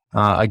of,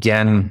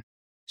 again,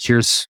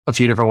 here's a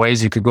few different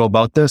ways you could go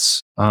about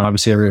this.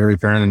 Obviously every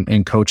parent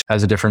and coach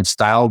has a different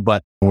style,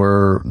 but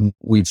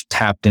we've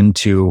tapped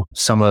into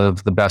some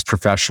of the best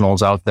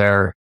professionals out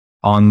there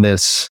on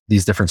these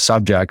different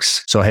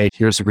subjects. So, hey,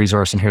 here's a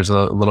resource and here's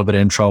a little bit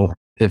of intro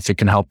if it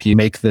can help you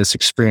make this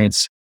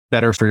experience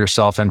better for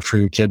yourself and for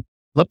your kid.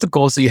 Love the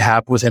goals that you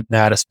have within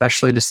that,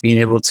 especially just being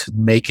able to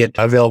make it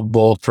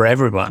available for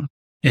everyone.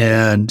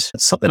 And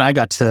it's something I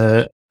got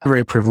to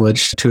very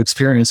privileged to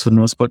experience when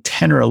I was about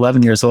 10 or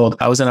 11 years old.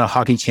 I was in a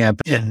hockey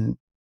camp, and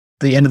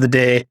at the end of the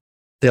day,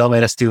 they all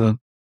made us do an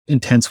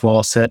intense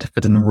wall sit,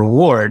 but then the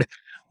reward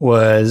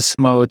was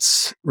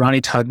Moats,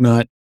 Ronnie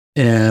Tugnut,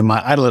 and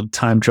my idol at the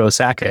time, Joe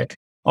Sakic,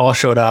 all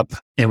showed up,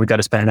 and we got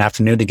to spend an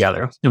afternoon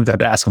together. And we got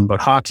to ask them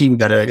about hockey. We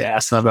got to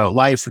ask them about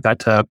life. We got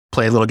to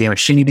play a little game of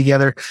shinny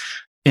together.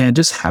 And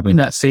just having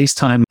that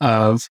FaceTime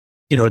of,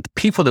 the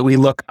people that we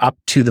look up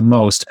to the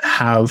most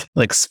have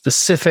like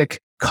specific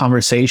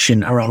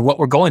conversation around what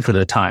we're going through at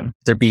the time.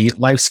 There'd be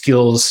life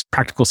skills,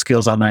 practical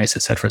skills on ice, et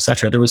cetera, et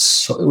cetera. It was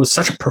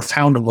such a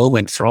profound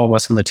moment for all of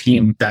us on the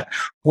team that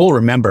we'll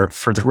remember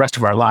for the rest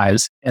of our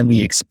lives. And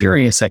the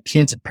experience that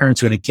kids and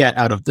parents are going to get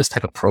out of this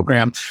type of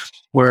program,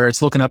 where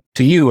it's looking up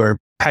to you or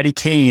Patty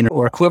Kane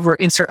or whoever,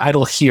 insert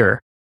idol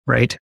here,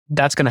 right?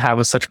 That's going to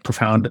have such a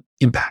profound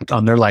impact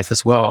on their life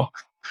as well.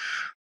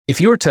 If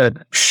you were to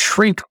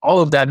shrink all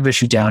of that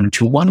issue down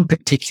into one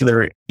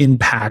particular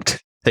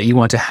impact that you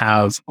want to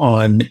have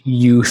on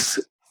youth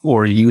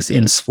or youth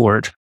in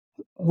sport,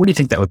 what do you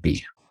think that would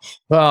be?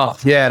 Well,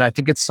 yeah, and I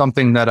think it's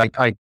something that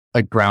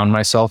I ground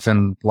myself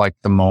in, like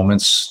the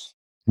moments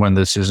when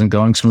this isn't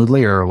going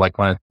smoothly, or like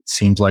when it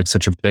seems like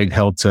such a big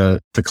hill to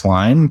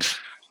climb.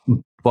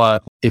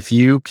 But if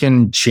you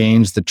can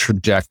change the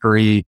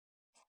trajectory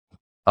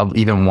of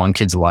even one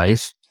kid's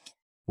life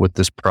with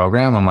this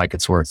program, I'm like,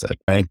 it's worth it,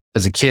 right?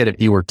 As a kid,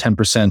 if you were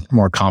 10%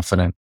 more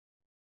confident,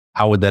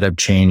 how would that have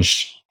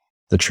changed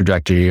the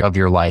trajectory of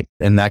your life?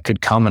 And that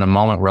could come in a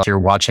moment where you're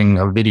watching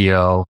a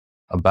video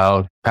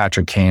about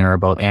Patrick Kane or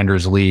about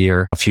Anders Lee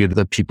or a few of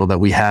the people that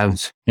we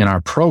have in our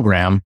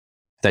program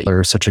that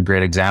are such a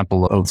great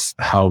example of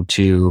how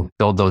to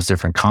build those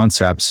different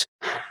concepts.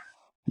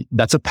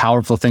 That's a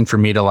powerful thing for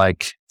me to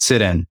like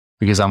sit in,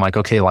 because I'm like,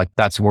 okay, like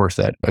that's worth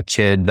it. A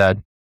kid that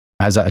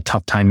has a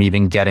tough time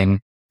even getting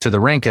to the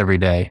rink every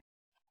day,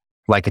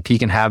 like if he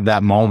can have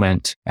that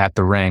moment at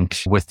the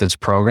rink with this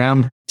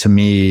program, to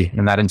me,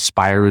 and that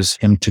inspires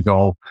him to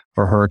go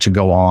or her to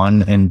go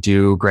on and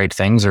do great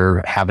things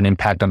or have an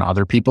impact on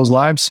other people's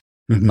lives.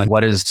 Mm-hmm. Like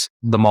what is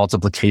the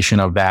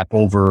multiplication of that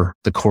over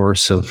the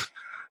course of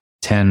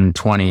 10,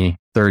 20,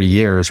 30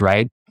 years,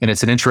 right? And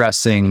it's an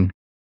interesting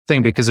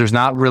thing because there's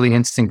not really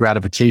instant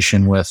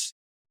gratification with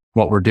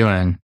what we're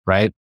doing,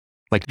 right?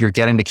 Like you're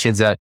getting to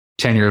kids at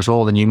 10 years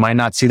old and you might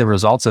not see the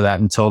results of that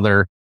until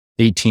they're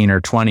 18 or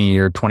 20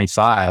 or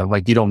 25.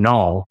 Like you don't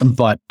know,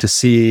 but to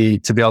be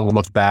able to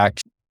look back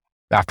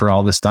after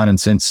all this done and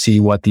see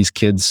what these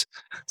kids,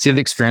 see the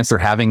experience they're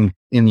having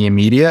in the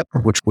immediate,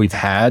 which we've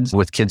had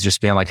with kids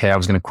just being like, hey, I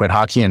was going to quit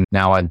hockey and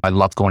now I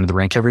love going to the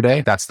rink every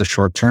day. That's the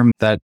short term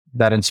that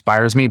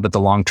inspires me. But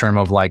the long term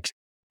of like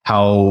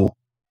how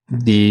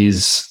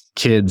these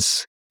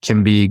kids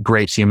can be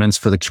great humans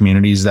for the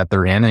communities that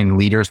they're in and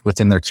leaders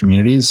within their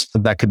communities.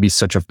 That could be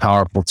such a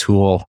powerful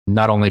tool,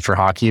 not only for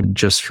hockey, but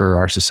just for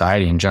our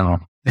society in general.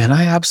 And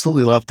I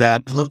absolutely love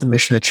that. I love the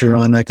mission that you're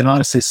on. I can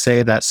honestly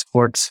say that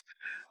sports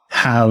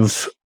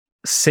have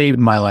saved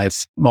my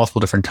life multiple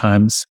different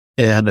times.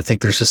 And I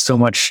think there's just so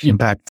much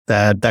impact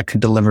that could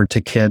deliver to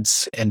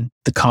kids, and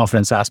the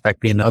confidence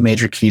aspect being a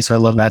major key. So I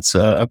love that's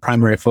a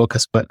primary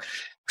focus. But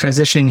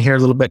transitioning here a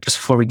little bit just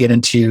before we get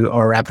into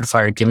our rapid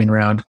fire giving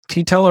round, can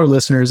you tell our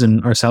listeners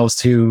and ourselves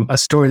too a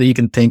story that you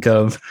can think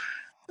of,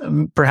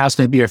 perhaps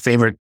maybe your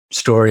favorite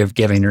story of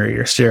giving or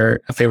your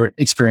favorite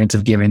experience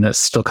of giving that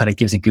still kind of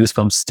gives you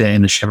goosebumps, stay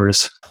in the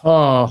shivers?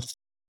 Oh,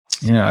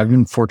 yeah, I've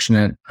been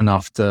fortunate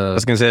enough to... I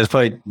was going to say, there's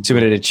probably too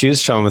many to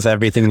choose from with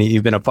everything that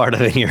you've been a part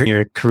of in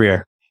your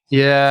career.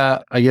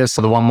 Yeah, I guess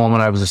the one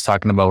moment I was just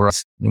talking about, where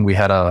we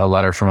had a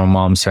letter from a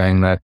mom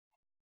saying that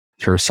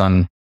her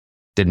son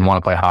didn't want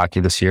to play hockey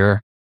this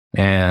year.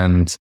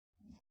 And,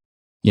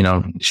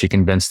 she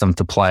convinced him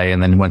to play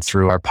and then went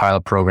through our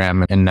pilot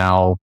program. And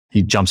now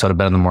he jumps out of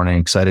bed in the morning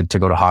excited to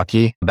go to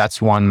hockey.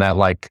 That's one that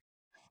like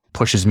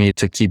pushes me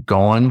to keep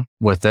going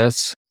with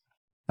this.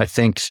 I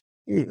think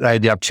I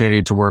had the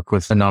opportunity to work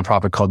with a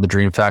nonprofit called the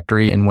Dream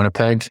Factory in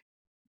Winnipeg.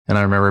 And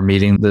I remember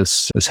meeting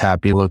this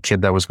happy little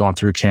kid that was going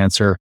through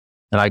cancer.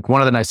 And like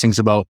one of the nice things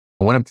about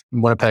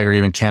Winnipeg or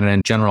even Canada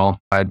in general,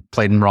 I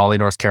played in Raleigh,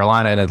 North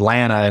Carolina and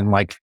Atlanta, and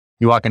like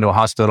you walk into a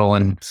hospital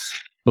and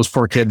those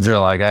poor kids are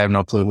like, I have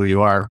no clue who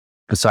you are,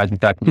 besides the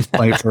fact that you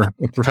play for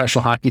a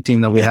professional hockey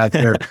team that we have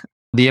here.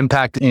 The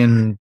impact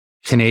in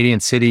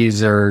Canadian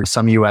cities or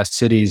some US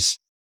cities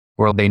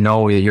where they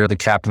know you're the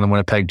captain of the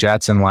Winnipeg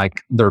Jets and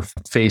like their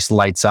face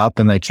lights up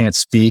and they can't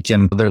speak,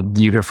 and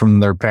you hear from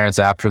their parents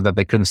after that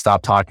they couldn't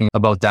stop talking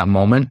about that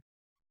moment.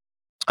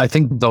 I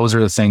think those are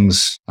the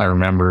things I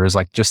remember, is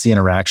like just the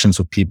interactions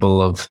with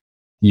people of,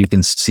 you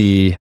can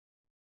see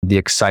the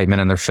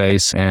excitement in their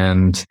face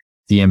and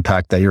the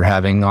impact that you're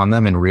having on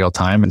them in real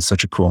time. It's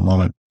such a cool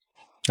moment.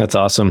 That's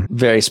awesome.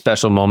 Very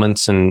special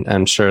moments, and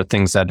I'm sure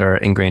things that are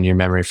ingrained in your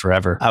memory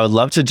forever. I would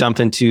love to jump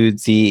into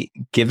the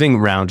giving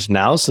round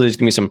now. So there's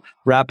going to be some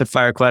rapid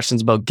fire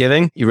questions about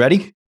giving. You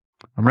ready?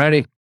 I'm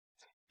ready.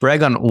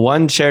 Brag on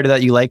one charity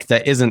that you like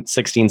that isn't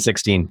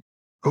 1616.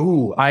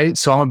 Oh, I'm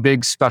a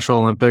big Special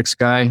Olympics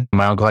guy.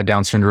 My uncle had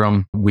Down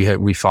syndrome. We had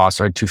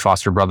two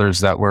foster brothers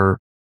that were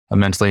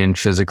mentally and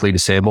physically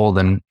disabled,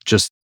 and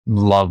just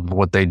love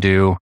what they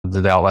do,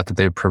 the outlet that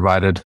they've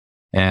provided.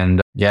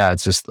 And yeah,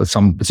 it's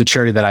a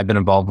charity that I've been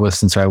involved with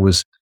since I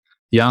was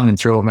young and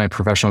throughout my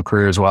professional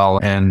career as well.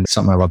 And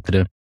something I love to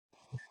do.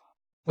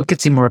 What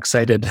gets you more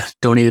excited?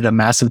 Donating a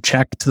massive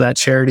check to that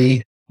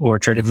charity or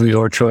charity of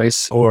your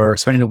choice, or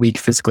spending a week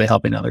physically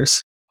helping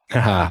others?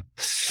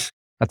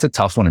 That's a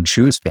tough one to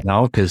choose,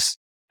 because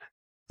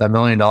that $1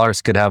 million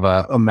could have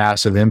a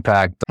massive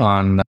impact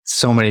on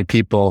so many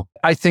people.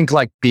 I think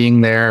like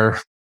being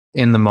there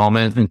in the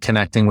moment and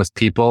connecting with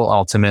people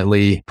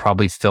ultimately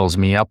probably fills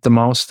me up the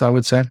most, I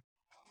would say.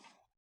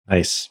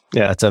 Nice.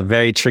 Yeah, that's a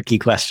very tricky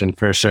question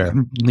for sure.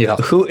 Yeah.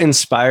 Who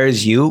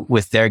inspires you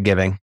with their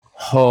giving?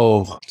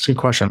 Oh, it's a good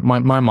question.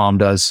 My mom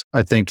does.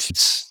 I think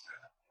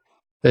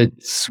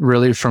it's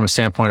really from a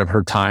standpoint of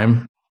her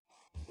time.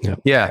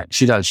 Yeah,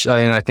 she does.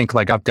 And I think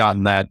like I've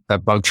gotten that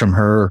bug from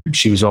her.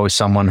 She was always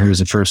someone who was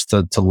the first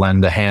to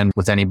lend a hand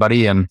with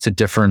anybody, and it's a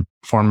different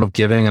form of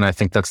giving. And I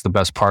think that's the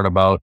best part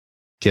about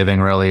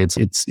giving, really.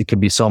 It could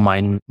be so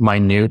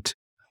minute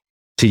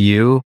to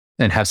you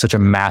and have such a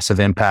massive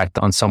impact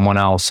on someone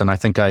else. And I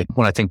think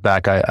when I think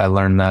back, I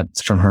learned that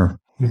from her.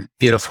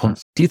 Beautiful.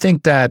 Do you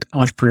think that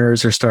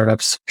entrepreneurs or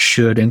startups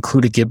should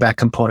include a give back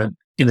component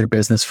in their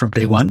business from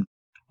day one,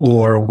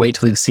 or wait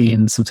till they've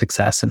seen some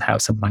success and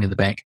have some money in the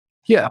bank?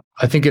 Yeah,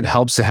 I think it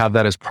helps to have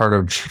that as part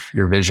of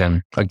your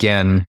vision.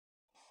 Again,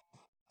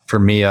 for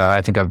me,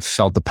 I think I've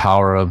felt the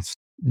power of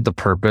the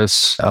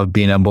purpose of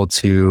being able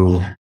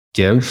to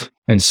give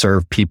and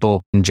serve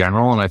people in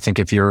general. And I think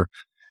if you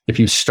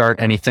start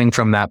anything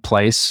from that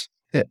place,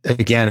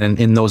 again,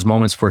 in those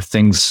moments where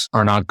things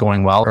are not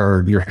going well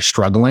or you're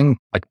struggling,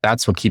 like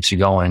that's what keeps you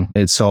going.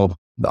 And so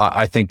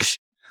I think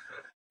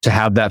to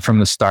have that from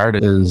the start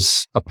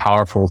is a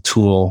powerful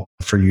tool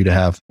for you to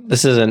have.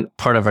 This isn't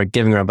part of our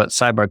giving round, but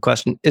sidebar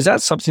question. Is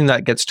that something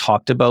that gets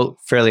talked about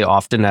fairly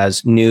often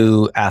as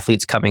new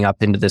athletes coming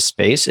up into this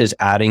space, is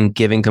adding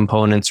giving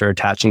components or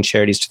attaching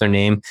charities to their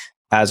name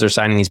as they're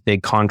signing these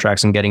big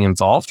contracts and getting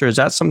involved? Or is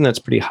that something that's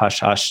pretty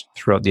hush-hush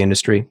throughout the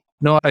industry?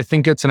 No, I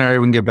think it's an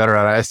area we can get better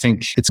at. I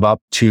think it's up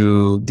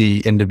to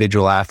the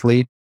individual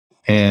athlete,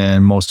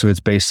 and most of it's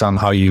based on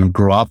how you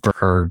grew up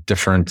or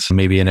different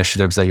maybe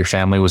initiatives that your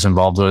family was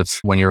involved with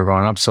when you were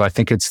growing up. So I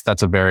think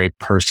that's a very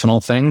personal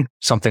thing,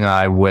 something that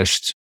I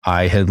wished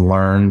I had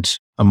learned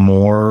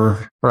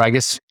more, or I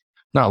guess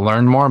not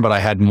learned more, but I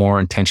had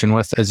more intention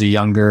with as a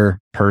younger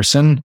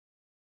person.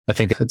 I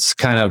think it's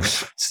kind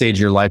of stage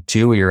of your life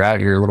too, where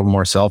you're a little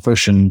more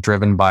selfish and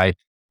driven by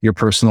your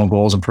personal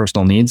goals and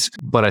personal needs.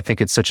 But I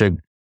think it's such a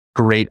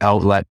great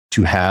outlet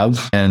to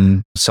have.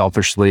 And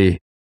selfishly,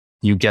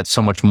 you get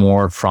so much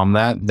more from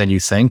that than you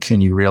think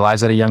and you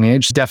realize at a young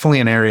age. Definitely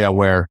an area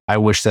where I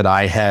wish that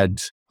I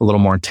had a little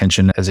more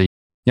intention as a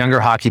younger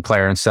hockey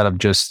player, instead of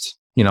just,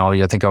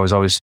 I think I was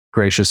always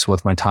gracious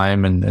with my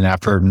time and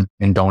effort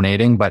and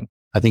donating. But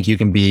I think you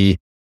can be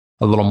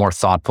a little more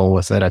thoughtful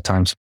with it at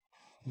times.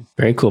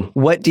 Very cool.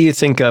 What do you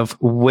think of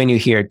when you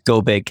hear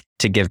go big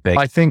to give big?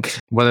 I think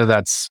whether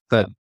that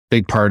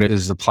big part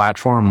is the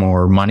platform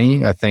or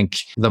money, I think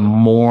the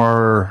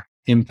more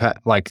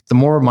impact, like the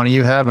more money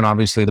you have, and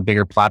obviously the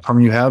bigger platform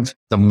you have,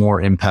 the more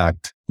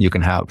impact you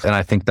can have. And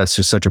I think that's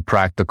just such a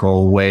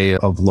practical way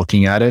of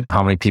looking at it.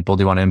 How many people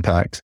do you want to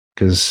impact?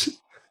 Because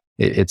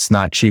it's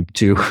not cheap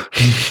to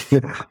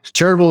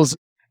charitable's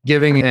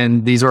giving,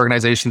 and these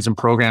organizations and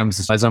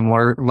programs, as I'm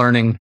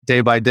learning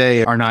day by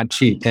day, are not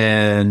cheap.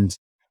 And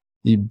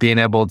being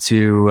able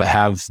to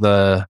have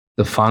the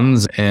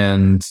funds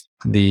and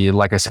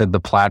like I said, the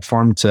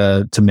platform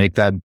to make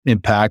that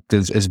impact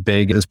as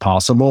big as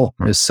possible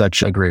is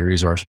such a great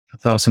resource.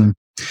 That's awesome.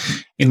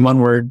 In one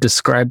word,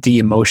 describe the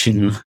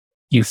emotion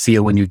you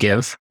feel when you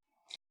give.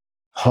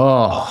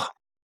 Oh,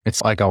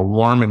 it's like a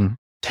warm and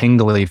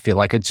tingly feel.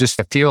 Like I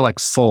feel like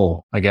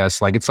full, I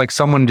guess. Like it's like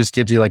someone just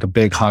gives you like a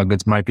big hug.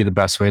 It might be the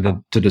best way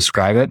to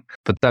describe it.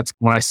 But that's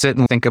when I sit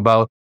and think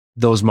about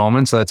those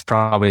moments, that's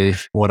probably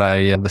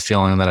the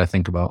feeling that I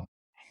think about.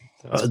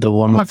 The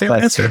warm My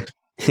favorite answer.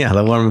 Yeah,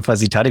 the warm and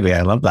fuzzy teddy bear.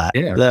 I love that.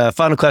 Yeah. The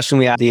final question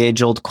we have, the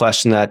age-old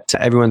question that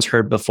everyone's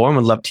heard before and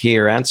would love to hear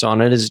your answer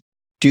on it, is,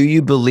 do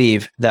you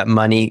believe that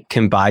money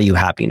can buy you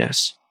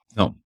happiness?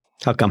 No.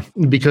 How come?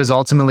 Because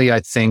ultimately, I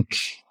think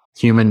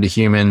human to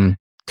human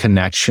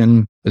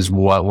connection is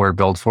what we're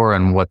built for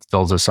and what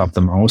fills us up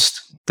the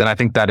most. Then I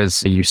think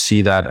you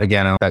see that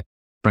again, and that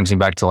brings me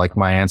back to like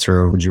my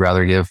answer. Would you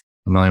rather give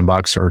 $1 million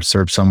or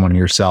serve someone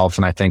yourself?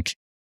 And I think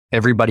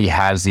everybody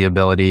has the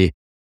ability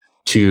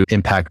to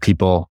impact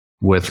people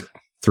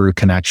through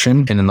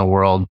connection. And in the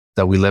world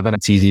that we live in,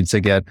 it's easy to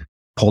get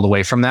pulled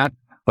away from that.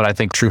 But I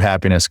think true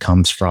happiness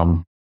comes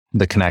from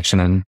the connection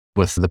and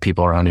with the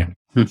people around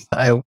you.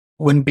 I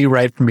wouldn't be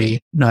right for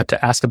me not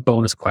to ask a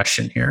bonus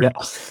question here. Yeah.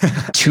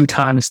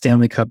 2-time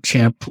Stanley Cup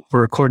champ.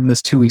 We're recording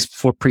this 2 weeks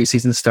before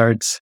preseason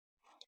starts.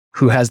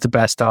 Who has the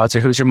best odds, or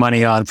who's your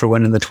money on for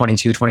winning the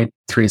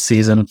 22-23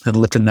 season and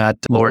lifting that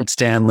Lord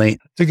Stanley?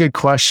 It's a good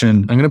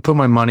question. I'm going to put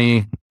my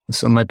money,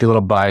 so I might be a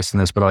little biased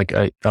in this, but like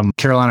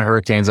Carolina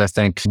Hurricanes, I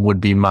think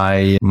would be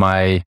my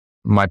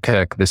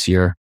pick this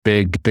year.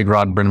 big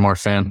Rod Brindamore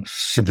fan.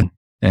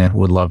 And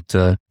would love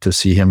to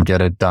see him get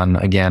it done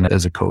again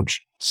as a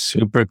coach.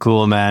 Super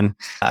cool, man.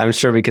 I'm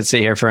sure we could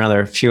sit here for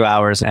another few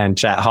hours and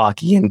chat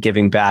hockey and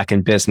giving back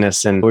in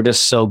business. And we're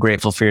just so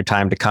grateful for your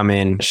time to come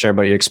in, share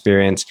about your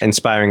experience,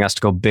 inspiring us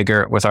to go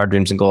bigger with our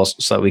dreams and goals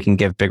so that we can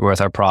give bigger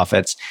with our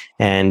profits.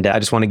 And I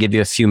just want to give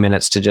you a few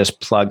minutes to just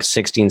plug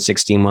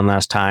 1616 one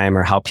last time,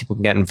 or how people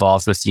can get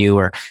involved with you,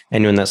 or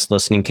anyone that's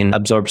listening can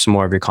absorb some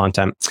more of your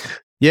content.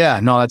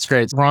 Yeah, no, that's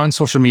great. We're on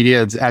social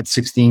media. It's at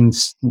 16,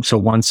 so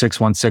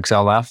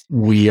 1616LF.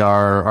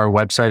 Our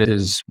website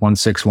is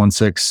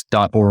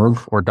 1616.org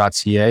or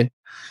 .ca.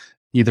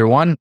 Either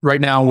one.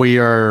 Right now, we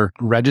are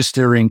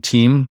registering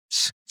teams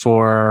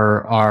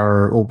for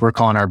what we're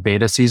calling our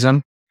beta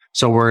season.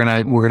 So we're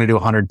gonna do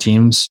 100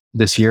 teams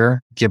this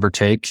year, give or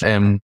take,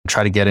 and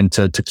try to get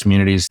into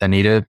communities that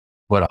need it,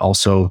 but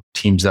also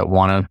teams that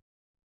want to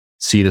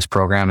see this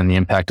program and the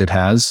impact it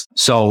has.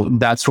 So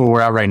that's where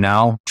we're at right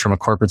now. From a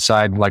corporate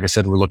side, like I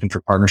said, we're looking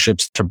for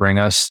partnerships to bring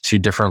us to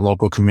different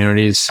local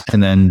communities,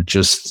 and then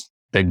just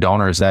big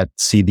donors that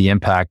see the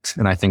impact.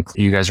 And I think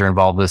you guys are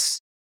involved with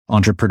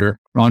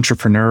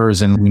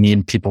entrepreneurs, and we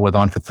need people with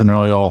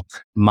entrepreneurial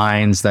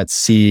minds that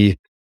see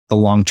the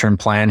long-term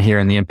plan here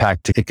and the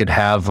impact it could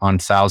have on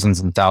thousands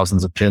and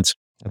thousands of kids.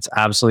 That's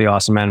absolutely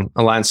awesome, man.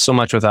 Aligns so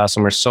much with us,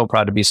 and we're so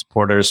proud to be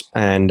supporters.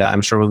 And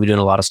I'm sure we'll be doing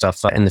a lot of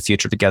stuff in the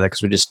future together,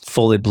 because we just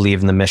fully believe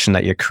in the mission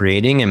that you're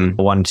creating and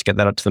wanted to get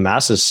that out to the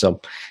masses.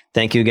 So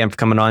thank you again for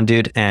coming on,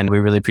 dude. And we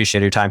really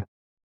appreciate your time.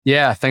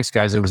 Yeah, thanks,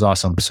 guys. It was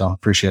awesome. So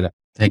appreciate it.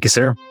 Thank you,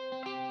 sir.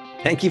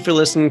 Thank you for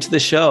listening to the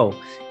show.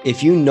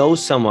 If you know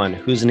someone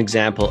who's an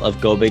example of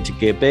go big to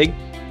get big,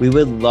 we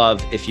would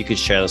love if you could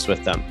share this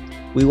with them.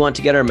 We want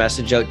to get our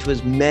message out to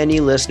as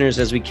many listeners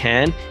as we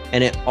can,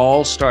 and it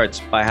all starts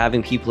by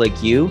having people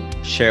like you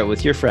share it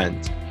with your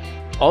friends.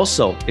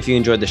 Also, if you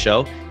enjoyed the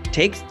show,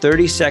 take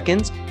 30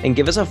 seconds and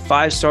give us a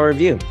 5-star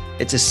review.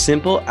 It's a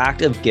simple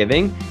act of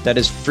giving that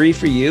is free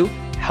for you,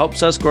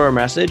 helps us grow our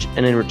message,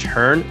 and in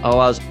return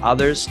allows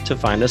others to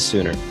find us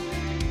sooner.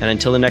 And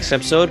until the next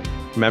episode,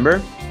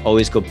 remember,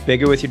 always go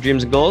bigger with your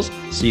dreams and goals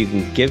so you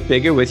can give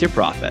bigger with your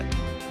profit.